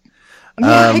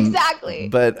 Yeah, exactly.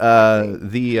 But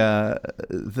the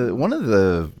one of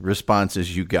the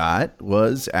responses you got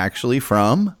was actually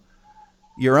from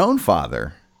your own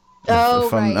father,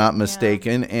 if I'm not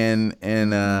mistaken. Yeah.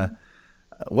 And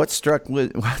what struck me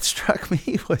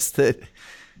was that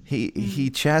he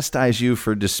chastised you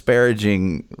for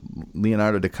disparaging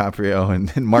Leonardo DiCaprio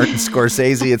and Martin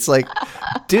Scorsese. It's like,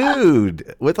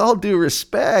 dude, with all due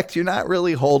respect, you're not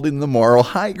really holding the moral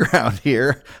high ground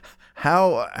here.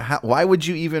 Why would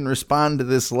you even respond to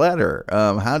this letter?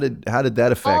 How did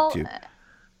that affect you?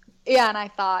 Yeah, and I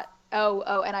thought,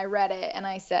 and I read it, and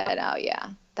I said, oh yeah,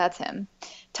 that's him.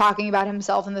 Talking about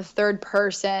himself in the third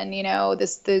person, you know,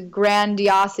 the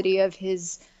grandiosity of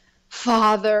his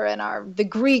father and the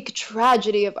Greek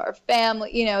tragedy of our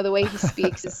family. You know, the way he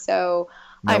speaks is so,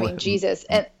 Jesus.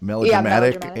 And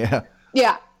melodramatic.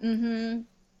 Yeah. Mm-hmm.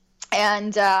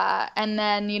 And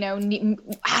then, you know,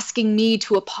 asking me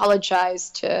to apologize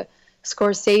to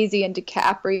Scorsese and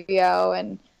DiCaprio,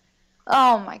 and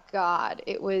oh my God,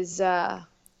 it was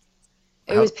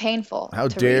painful. How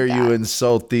dare you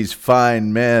insult these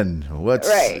fine men? What's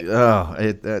right?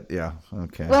 Yeah,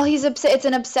 okay. Well, it's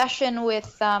an obsession with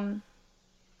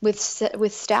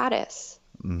status,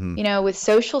 mm-hmm. you know, with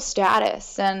social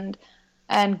status, and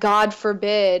God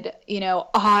forbid, you know,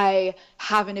 I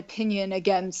have an opinion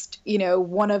against, you know,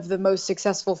 one of the most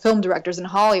successful film directors in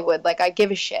Hollywood. Like, I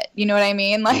give a shit. You know what I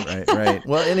mean? Like, right.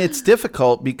 Well, and it's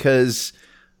difficult because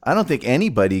I don't think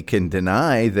anybody can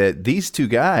deny that these two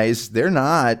guys, they're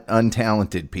not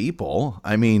untalented people.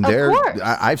 I mean,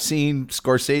 I've seen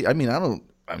Scorsese.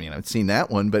 I've seen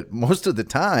that one, but most of the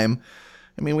time,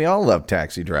 I mean, we all love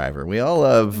Taxi Driver. We all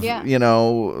love, you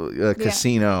know,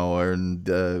 Casino and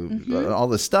mm-hmm. all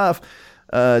this stuff.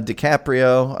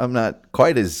 DiCaprio, I'm not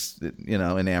quite as, you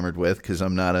know, enamored with because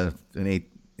I'm not an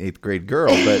eighth grade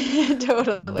girl, but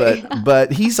totally.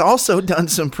 But he's also done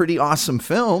some pretty awesome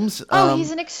films. He's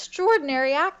an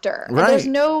extraordinary actor. Right. There's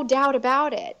no doubt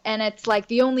about it. And it's like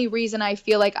the only reason I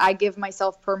feel like I give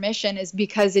myself permission is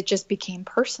because it just became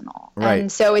personal. Right.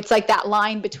 And so it's like that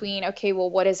line between, okay,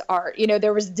 well, what is art? You know,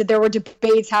 there were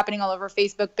debates happening all over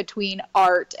Facebook between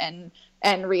art and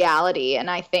reality.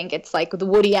 And I think it's like the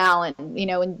Woody Allen, you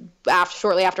know, and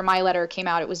shortly after my letter came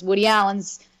out, it was Woody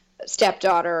Allen's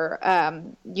stepdaughter,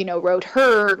 you know, wrote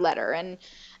her letter.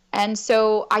 And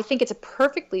so I think it's a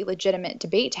perfectly legitimate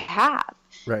debate to have,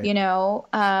 right. You know,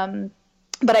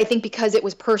 but I think because it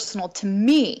was personal to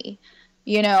me,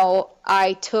 you know,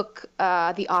 I took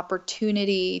the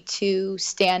opportunity to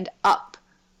stand up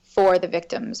for the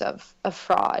victims of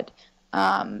fraud,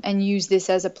 and use this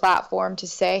as a platform to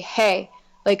say, hey,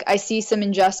 like, I see some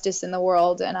injustice in the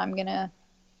world, and I'm gonna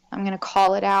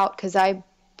call it out because I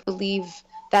believe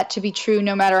that to be true,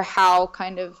 no matter how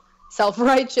kind of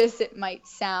self-righteous it might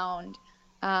sound.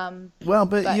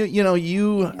 But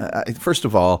you first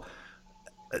of all,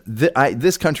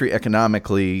 this country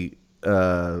economically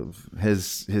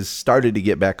has started to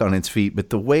get back on its feet, but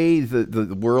the way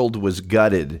the world was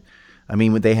gutted, I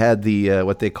mean, when they had the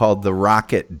what they called the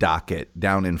rocket docket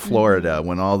down in Florida, mm-hmm.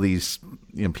 when all these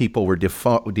people were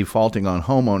defaulting on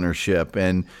home ownership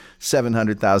and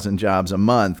 700,000 jobs a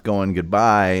month going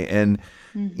goodbye, and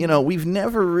mm-hmm. you know, we've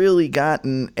never really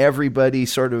gotten everybody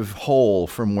sort of whole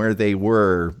from where they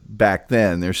were back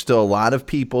then. There's still a lot of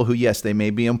people who, yes, they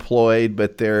may be employed,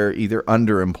 but they're either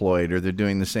underemployed or they're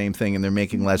doing the same thing and they're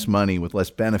making less money with less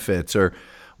benefits or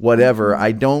whatever. Mm-hmm.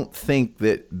 I don't think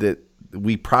that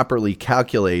we properly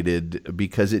calculated,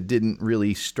 because it didn't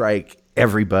really strike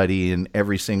everybody in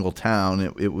every single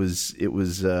town. It was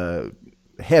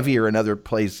heavier in other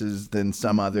places than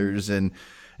some others and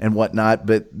whatnot.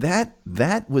 But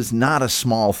that was not a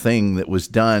small thing that was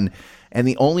done. And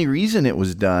the only reason it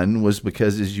was done was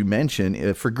because, as you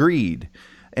mentioned, for greed.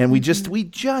 And we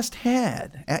just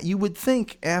had, you would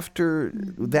think after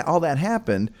that all that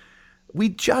happened, we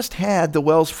just had the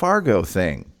Wells Fargo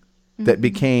thing that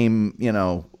became,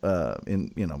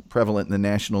 prevalent in the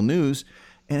national news.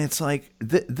 And it's like,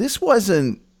 this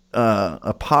wasn't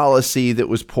a policy that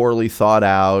was poorly thought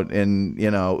out and,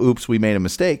 oops, we made a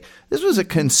mistake. This was a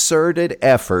concerted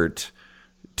effort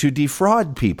to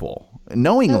defraud people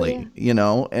knowingly, to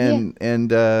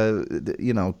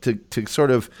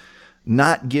sort of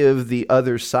not give the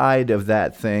other side of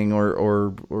that thing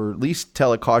or at least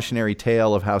tell a cautionary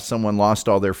tale of how someone lost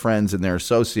all their friends and their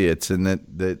associates and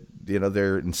that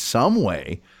they're in some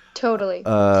way totally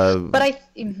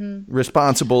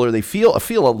responsible, or they feel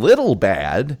a little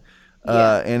bad,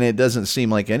 and it doesn't seem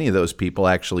like any of those people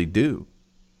actually do.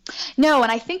 No,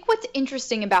 and I think what's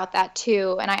interesting about that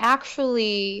too, and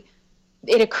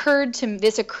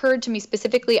this occurred to me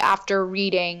specifically after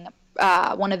reading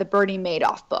one of the Bernie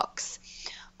Madoff books.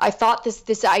 I thought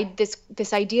this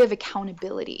idea of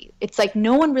accountability. It's like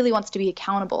no one really wants to be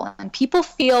accountable, and people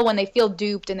feel when they feel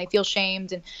duped and they feel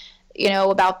shamed and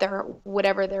about their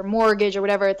mortgage or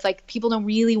whatever. It's like people don't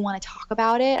really want to talk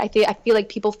about it. I feel like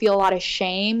people feel a lot of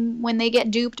shame when they get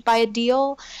duped by a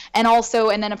deal, and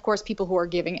then of course people who are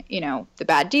giving the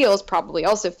bad deals probably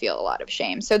also feel a lot of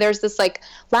shame. So there's this like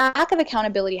lack of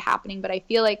accountability happening. But I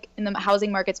feel like in the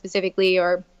housing market specifically,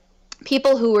 or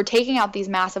people who were taking out these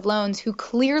massive loans who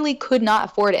clearly could not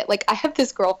afford it. Like I have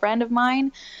this girlfriend of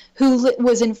mine who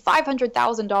was in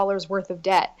 $500,000 worth of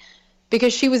debt,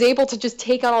 because she was able to just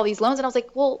take out all these loans. And I was like,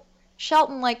 well,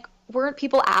 Shelton, like, weren't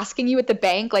people asking you at the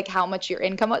bank, like, how much your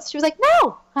income was? She was like,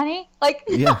 no, honey. Like,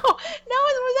 no one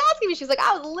was asking me. She's like,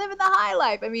 I was living the high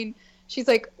life. I mean, she's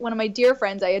like one of my dear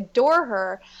friends. I adore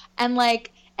her.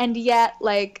 And yet,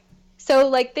 like, so,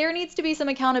 like, there needs to be some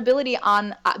accountability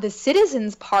on the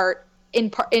citizens' part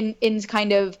in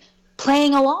kind of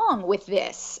playing along with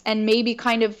this. And maybe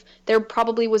kind of there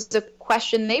probably was a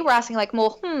question they were asking, like,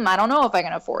 well, I don't know if I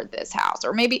can afford this house,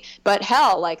 or maybe, but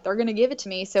hell, like, they're going to give it to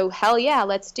me. So hell yeah,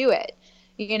 let's do it,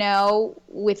 you know,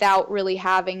 without really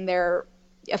having their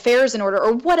affairs in order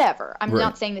or whatever. I'm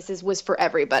not saying this was for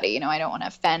everybody. You know, I don't want to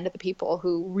offend the people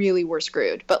who really were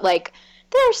screwed, but like,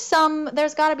 there's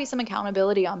got to be some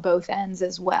accountability on both ends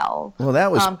as well. Well,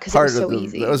 that was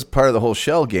that was part of the whole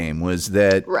Shell game, was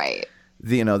that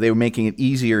you know, they were making it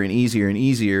easier and easier and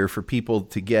easier for people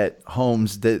to get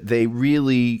homes that they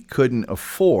really couldn't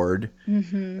afford,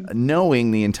 knowing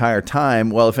the entire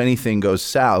time, well, if anything goes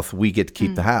south, we get to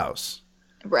keep the house.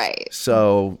 Right.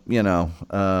 So, you know,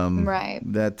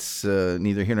 that's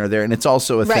neither here nor there. And it's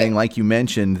also a thing, like you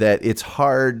mentioned, that it's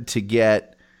hard to get,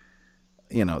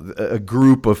 you know, a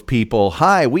group of people,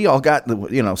 hi, we all got,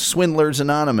 you know, Swindlers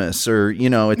Anonymous, or, you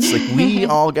know, it's like, we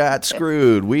all got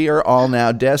screwed. We are all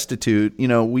now destitute. You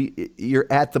know, you're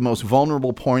at the most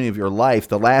vulnerable point of your life.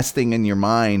 The last thing in your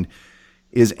mind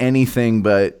is anything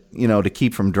but, you know, to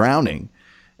keep from drowning.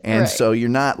 And so you're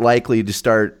not likely to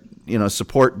start, you know,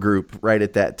 support group right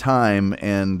at that time.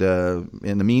 And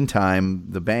in the meantime,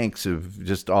 the banks have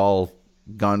just all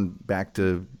gone back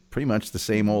to pretty much the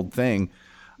same old thing.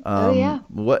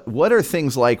 What are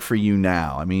things like for you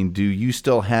now? I mean, do you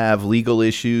still have legal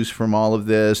issues from all of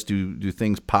this? Do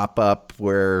things pop up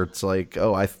where it's like,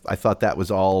 oh, I thought that was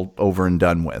all over and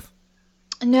done with?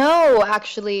 No,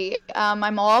 actually,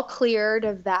 I'm all cleared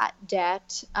of that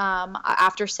debt.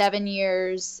 After 7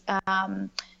 years,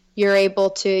 you're able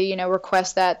to, you know,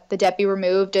 request that the debt be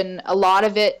removed, and a lot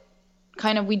of it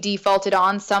kind of we defaulted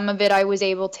on. Some of it I was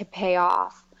able to pay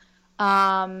off.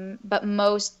 But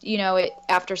most, you know,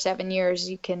 after 7 years,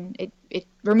 it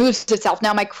removes itself.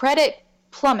 Now, my credit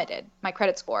plummeted, my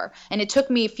credit score, and it took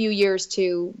me a few years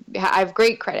I have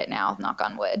great credit now, knock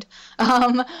on wood.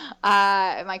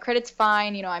 My credit's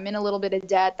fine. You know, I'm in a little bit of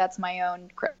debt. That's my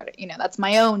own credit, you know, that's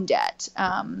my own debt.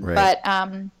 But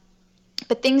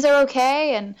things are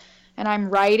okay. And I'm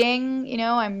writing, you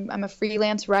know, I'm a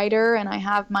freelance writer, and I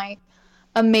have my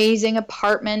amazing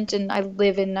apartment, and I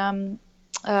live in,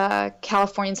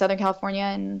 California, Southern California,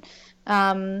 and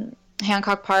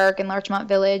Hancock Park and Larchmont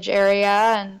Village area,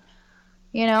 and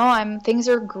you know, things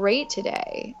are great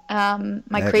today.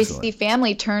 My crazy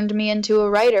family turned me into a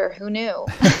writer. Who knew?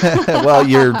 Well,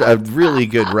 you're a really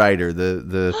good writer.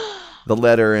 The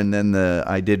letter, and then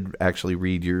I did actually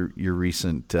read your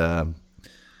recent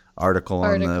article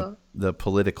on the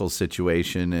political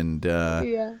situation, and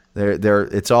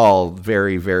it's all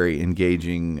very, very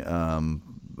engaging.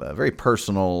 Very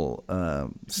personal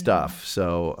stuff.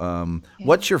 So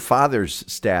what's your father's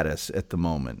status at the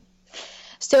moment?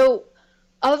 So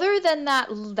other than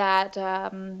that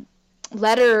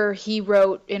letter he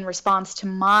wrote in response to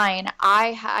mine,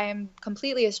 I am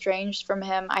completely estranged from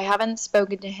him. I haven't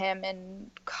spoken to him in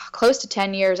close to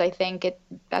 10 years, I think,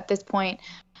 at this point.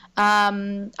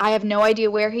 I have no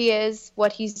idea where he is,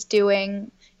 what he's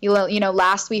doing. You know,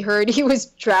 last we heard he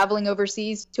was traveling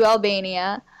overseas to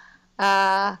Albania.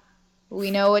 We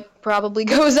know what probably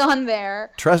goes on there.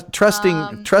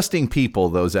 Trusting people,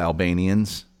 those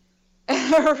Albanians.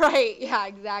 Right. Yeah,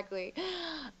 exactly. You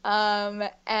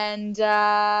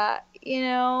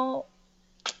know,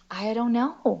 I don't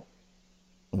know.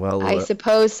 Well, I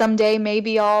suppose someday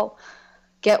maybe I'll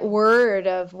get word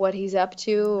of what he's up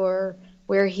to or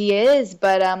where he is.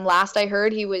 But last I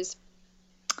heard, he was,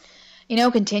 you know,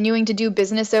 continuing to do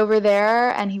business over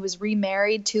there, and he was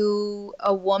remarried to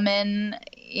a woman,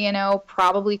 you know,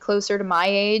 probably closer to my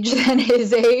age than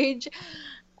his age.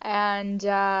 And,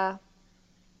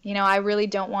 you know, I really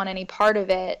don't want any part of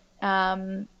it.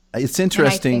 It's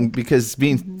interesting because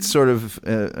being sort of,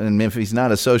 and if he's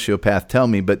not a sociopath, tell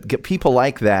me, but people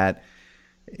like that,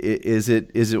 is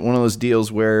it one of those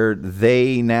deals where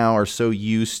they now are so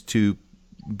used to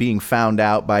being found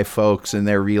out by folks, and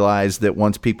they realize that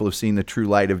once people have seen the true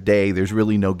light of day, there's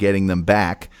really no getting them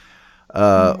back?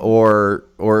 Or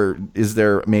is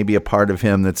there maybe a part of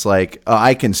him that's like, oh,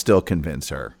 I can still convince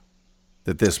her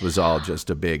that this was all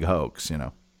just a big hoax, you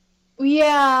know?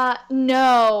 Yeah,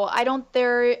 no, I don't.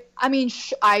 I mean,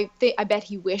 I bet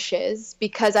he wishes,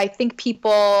 because I think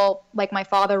people like my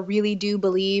father really do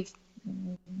believe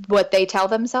what they tell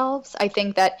themselves. I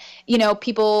think that, you know,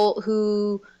 people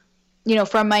who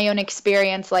from my own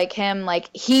experience, like him, like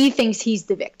he thinks he's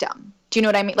the victim. Do you know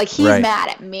what I mean? Like he's Right. mad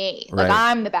at me. Like Right.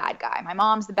 I'm the bad guy. My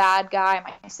mom's the bad guy.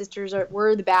 My sisters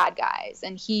we're the bad guys.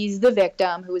 And he's the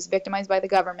victim who was victimized by the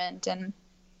government and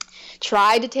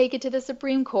tried to take it to the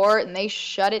Supreme Court and they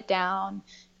shut it down.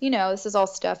 This is all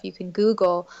stuff you can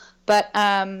Google. But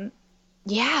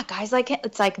yeah, guys like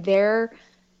it's like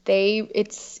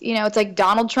it's like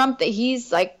Donald Trump that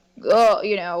he's like,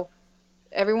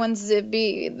 everyone's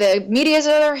the media's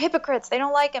are hypocrites. They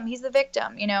don't like him. He's the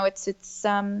victim.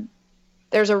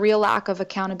 There's a real lack of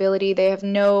accountability. They have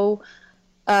no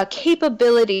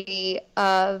capability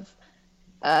of.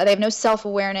 They have no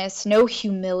self-awareness, no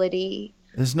humility.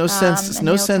 There's no sense, and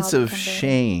no no sense of accountability.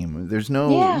 shame. There's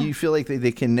no. Yeah. You feel like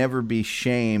they can never be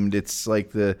shamed. It's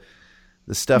like the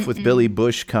stuff with Billy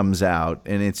Bush comes out,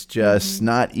 and it's just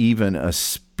not even a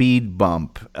speed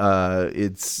bump.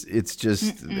 It's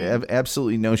just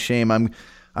absolutely no shame.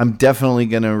 I'm definitely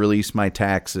going to release my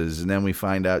taxes, and then we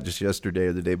find out just yesterday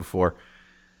or the day before.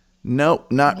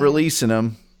 Nope, not releasing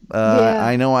them. Yeah.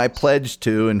 I know I pledged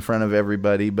to in front of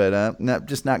everybody, but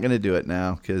just not going to do it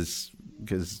now because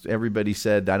everybody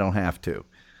said I don't have to.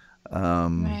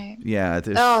 Right. Yeah.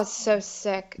 Oh, it's so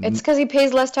sick. It's because he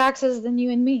pays less taxes than you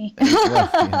and me.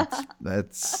 Well,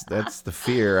 that's the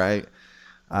fear.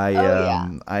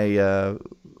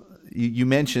 You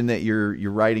mentioned that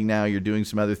you're writing now. You're doing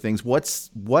some other things. What's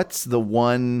the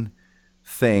one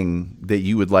thing that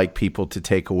you would like people to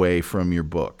take away from your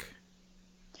book?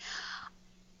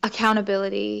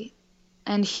 Accountability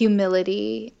and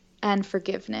humility and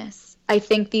forgiveness. I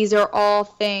think these are all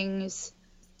things.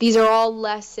 These are all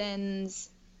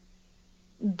lessons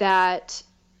that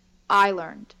I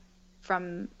learned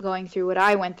from going through what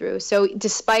I went through. So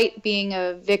despite being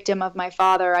a victim of my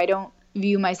father, I don't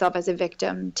view myself as a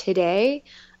victim today.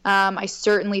 I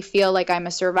certainly feel like I'm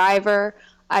a survivor.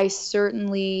 I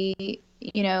certainly,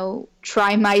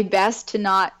 try my best to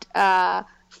not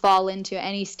fall into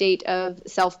any state of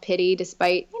self-pity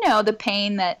despite, the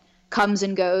pain that comes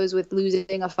and goes with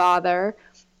losing a father.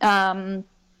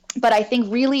 But I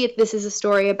think really this is a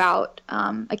story about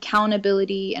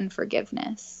accountability and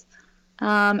forgiveness.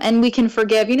 And we can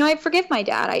forgive. I forgive my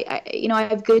dad. I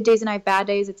have good days and I have bad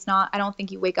days. I don't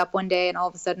think you wake up one day and all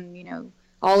of a sudden,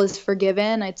 all is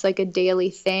forgiven. It's like a daily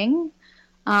thing.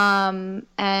 And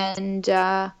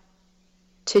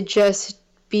to just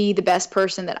be the best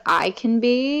person that I can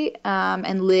be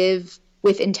and live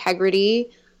with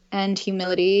integrity and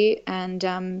humility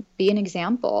and be an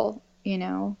example,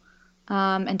 and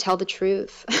tell the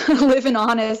truth, live an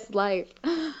honest life.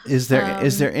 Is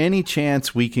there any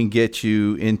chance we can get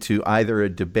you into either a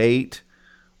debate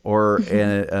or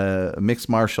a mixed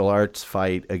martial arts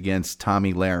fight against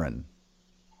Tommy Lahren?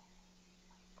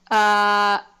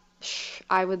 I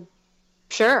would,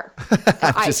 sure.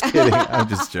 I'm just kidding. I'm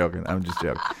just joking.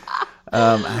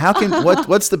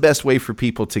 What's the best way for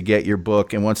people to get your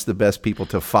book, and what's the best people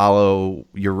to follow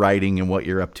your writing and what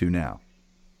you're up to now?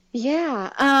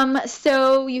 Yeah.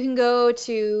 So you can go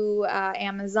to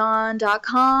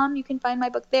Amazon.com. You can find my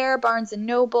book there. Barnes &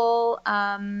 Noble.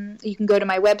 You can go to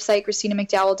my website,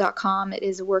 ChristinaMcDowell.com. It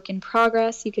is a work in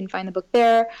progress. You can find the book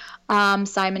there.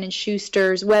 Simon &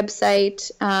 Schuster's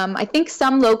website. I think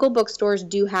some local bookstores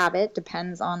do have it.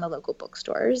 Depends on the local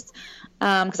bookstores.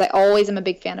 Because I always am a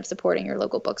big fan of supporting your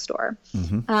local bookstore.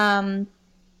 Mm-hmm.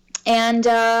 And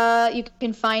you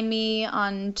can find me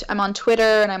I'm on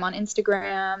Twitter and I'm on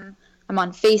Instagram. I'm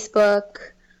on Facebook.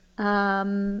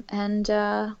 And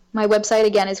my website,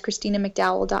 again, is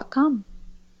ChristinaMcDowell.com.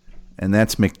 And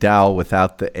that's McDowell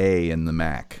without the A in the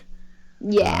Mac.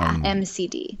 Yeah,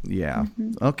 MCD. Yeah.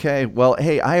 Mm-hmm. Okay. Well,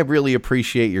 hey, I really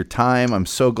appreciate your time. I'm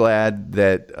so glad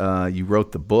that you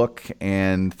wrote the book.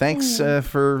 And thanks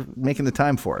for making the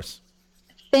time for us.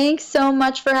 Thanks so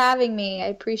much for having me. I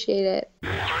appreciate it.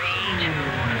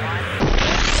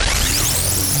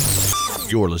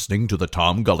 You're listening to The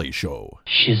Tom Gully Show.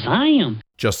 Shazam!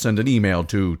 Just send an email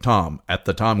to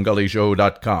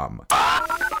tom@thetomgullyshow.com.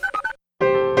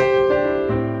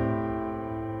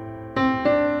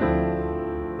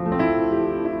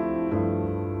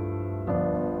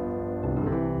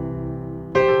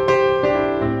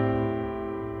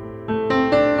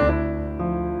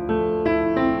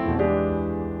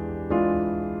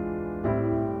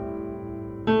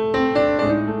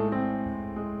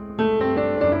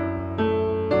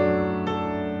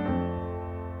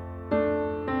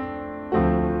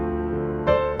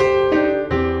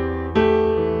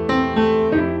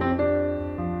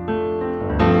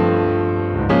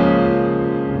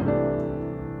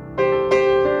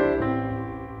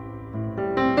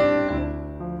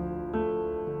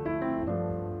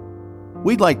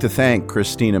 We'd like to thank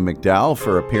Christina McDowell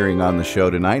for appearing on the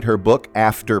show tonight. Her book,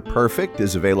 After Perfect,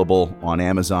 is available on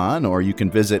Amazon, or you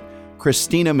can visit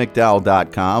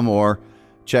ChristinaMcDowell.com or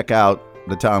check out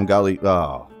the Tom Gully.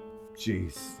 Oh,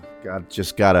 jeez.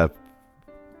 Just got a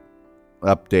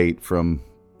update from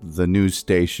the news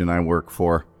station I work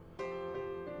for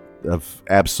of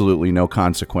absolutely no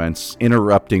consequence,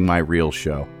 interrupting my real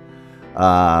show.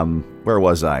 Where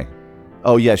was I?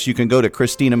 Oh, yes, you can go to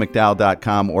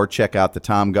ChristinaMcDowell.com or check out the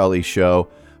Tom Gully Show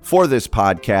for this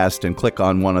podcast and click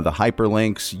on one of the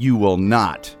hyperlinks. You will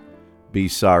not be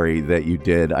sorry that you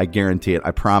did. I guarantee it.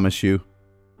 I promise you.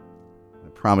 I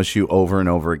promise you over and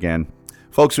over again.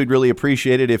 Folks, we'd really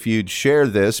appreciate it if you'd share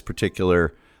this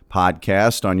particular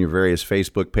podcast on your various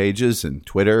Facebook pages and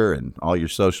Twitter and all your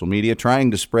social media.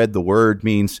 Trying to spread the word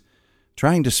means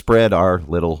trying to spread our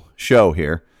little show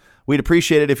here. We'd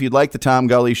appreciate it if you'd like the Tom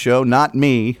Gully Show. Not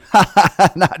me.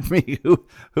 Not me.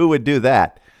 Who would do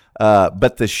that?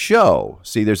 But the show.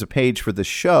 See, there's a page for the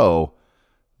show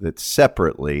that's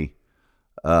separately,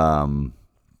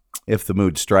 if the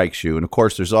mood strikes you. And, of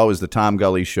course, there's always the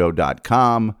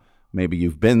TomGullyShow.com. Maybe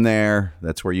you've been there.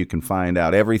 That's where you can find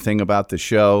out everything about the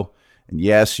show. And,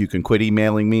 yes, you can quit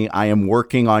emailing me. I am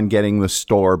working on getting the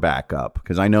store back up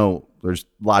because I know there's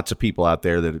lots of people out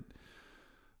there that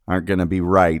aren't going to be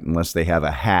right unless they have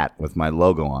a hat with my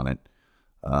logo on it.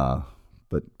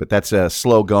 But that's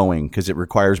slow going because it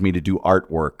requires me to do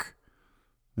artwork.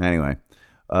 Anyway,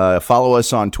 follow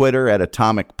us on Twitter at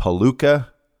Atomic Palooka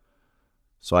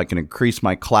so I can increase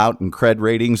my clout and cred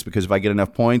ratings because if I get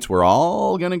enough points, we're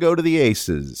all going to go to the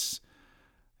Aces.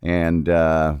 And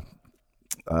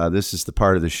this is the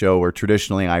part of the show where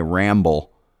traditionally I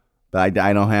ramble, but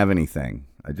I don't have anything.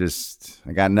 I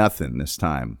got nothing this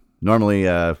time. Normally,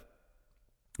 I'm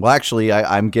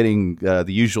getting the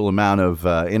usual amount of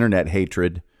internet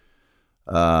hatred.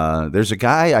 There's a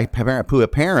guy who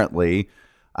apparently,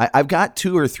 I've got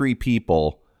 2 or 3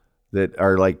 people that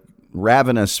are like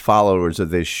ravenous followers of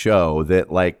this show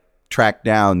that like track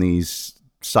down these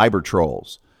cyber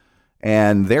trolls.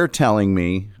 And they're telling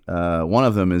me, one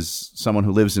of them is someone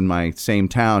who lives in my same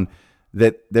town,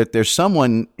 that there's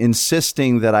someone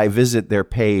insisting that I visit their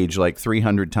page like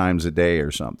 300 times a day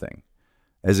or something,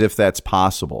 as if that's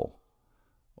possible,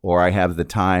 or I have the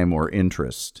time or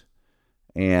interest.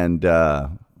 And I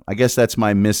guess that's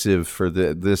my missive for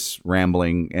this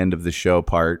rambling end of the show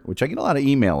part, which I get a lot of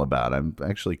email about. I'm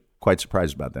actually quite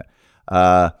surprised about that.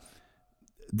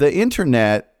 The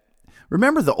internet,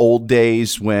 remember the old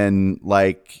days when,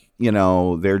 like, you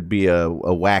know, there'd be a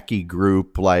wacky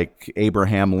group like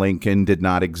Abraham Lincoln did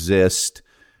not exist,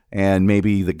 and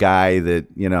maybe the guy that,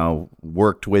 you know,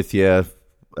 worked with you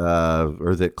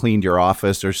or that cleaned your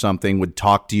office or something would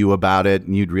talk to you about it,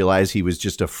 and you'd realize he was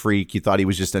just a freak. You thought he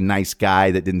was just a nice guy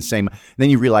that didn't say much.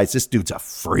 Then you realize this dude's a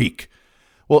freak.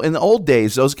 Well, in the old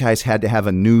days, those guys had to have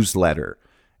a newsletter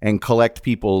and collect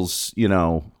people's, you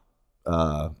know,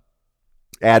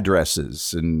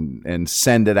 addresses and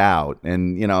send it out,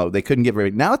 and you know they couldn't get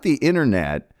very. Now at the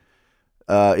internet,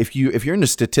 if you're into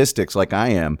statistics like I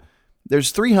am, there's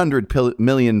 300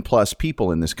 million plus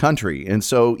people in this country, and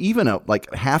so even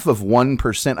like half of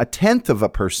 1%, a tenth of a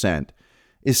percent,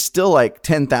 is still like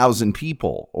 10,000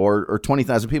 people or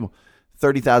 20,000 people,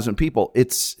 30,000 people.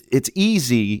 It's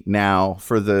easy now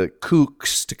for the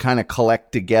kooks to kind of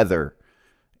collect together.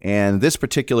 And this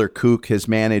particular kook has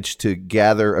managed to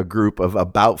gather a group of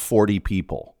about 40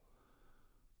 people.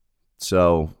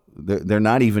 So they're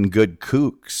not even good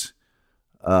kooks.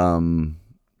 And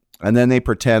then they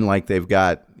pretend like they've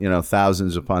got, you know,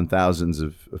 thousands upon thousands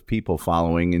of people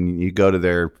following. And you go to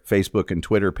their Facebook and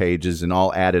Twitter pages and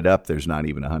all added up, there's not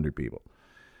even 100 people.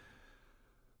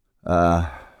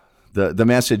 The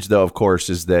message, though, of course,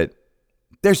 is that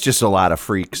there's just a lot of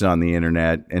freaks on the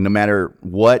internet. And no matter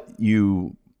what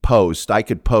you post, I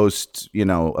could post, you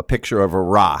know, a picture of a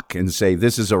rock and say,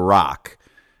 this is a rock.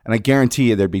 And I guarantee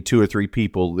you there'd be 2 or 3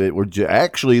 people that were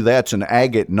actually, that's an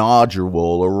agate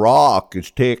nodule. A rock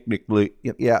is technically,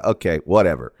 yeah, okay,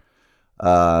 whatever.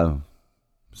 So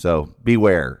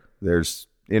beware. There's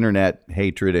internet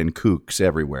hatred and kooks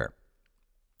everywhere.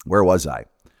 Where was I?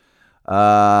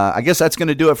 I guess that's going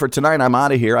to do it for tonight. I'm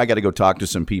out of here. I got to go talk to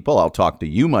some people. I'll talk to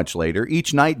you much later.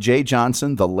 Each night, Jay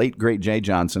Johnson, the late, great Jay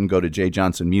Johnson, go to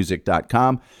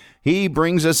jayjohnsonmusic.com. He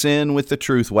brings us in with the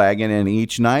Truth Wagon, and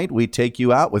each night we take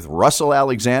you out with Russell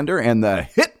Alexander and the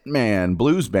Hitman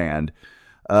Blues Band.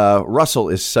 Russell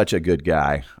is such a good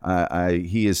guy.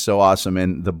 He is so awesome,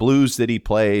 and the blues that he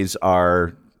plays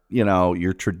are, you know,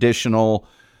 your traditional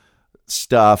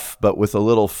stuff, but with a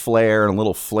little flair and a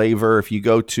little flavor. If you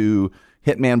go to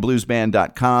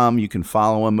hitmanbluesband.com. You can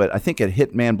follow them, but I think at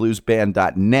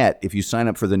hitmanbluesband.net, if you sign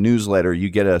up for the newsletter, you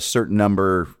get a certain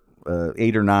number,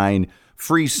 8 or 9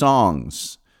 free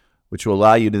songs, which will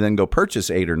allow you to then go purchase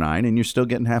 8 or 9, and you're still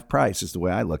getting half price is the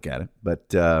way I look at it.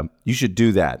 But you should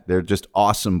do that. They're just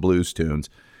awesome blues tunes.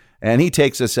 And he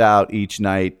takes us out each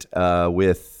night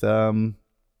with the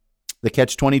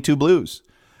Catch-22 Blues,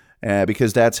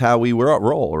 because that's how we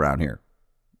roll around here.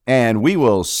 And we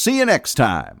will see you next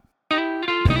time.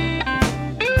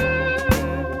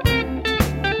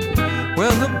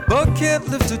 Well, the bug can't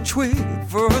lift a twig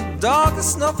for a dog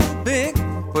that's nothing big,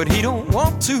 but he don't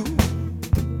want to.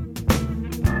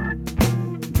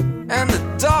 And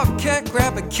the dog can't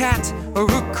grab a cat, or a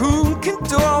raccoon can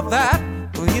do all that,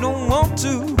 but he don't want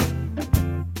to.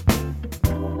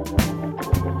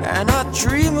 And I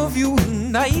dream of you at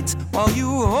night while you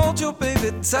hold your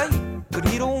baby tight, but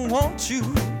he don't want you.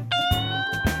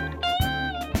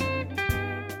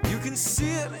 You can see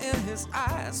it in his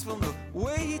eyes from the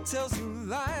way he tells you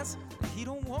lies. He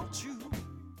don't want you.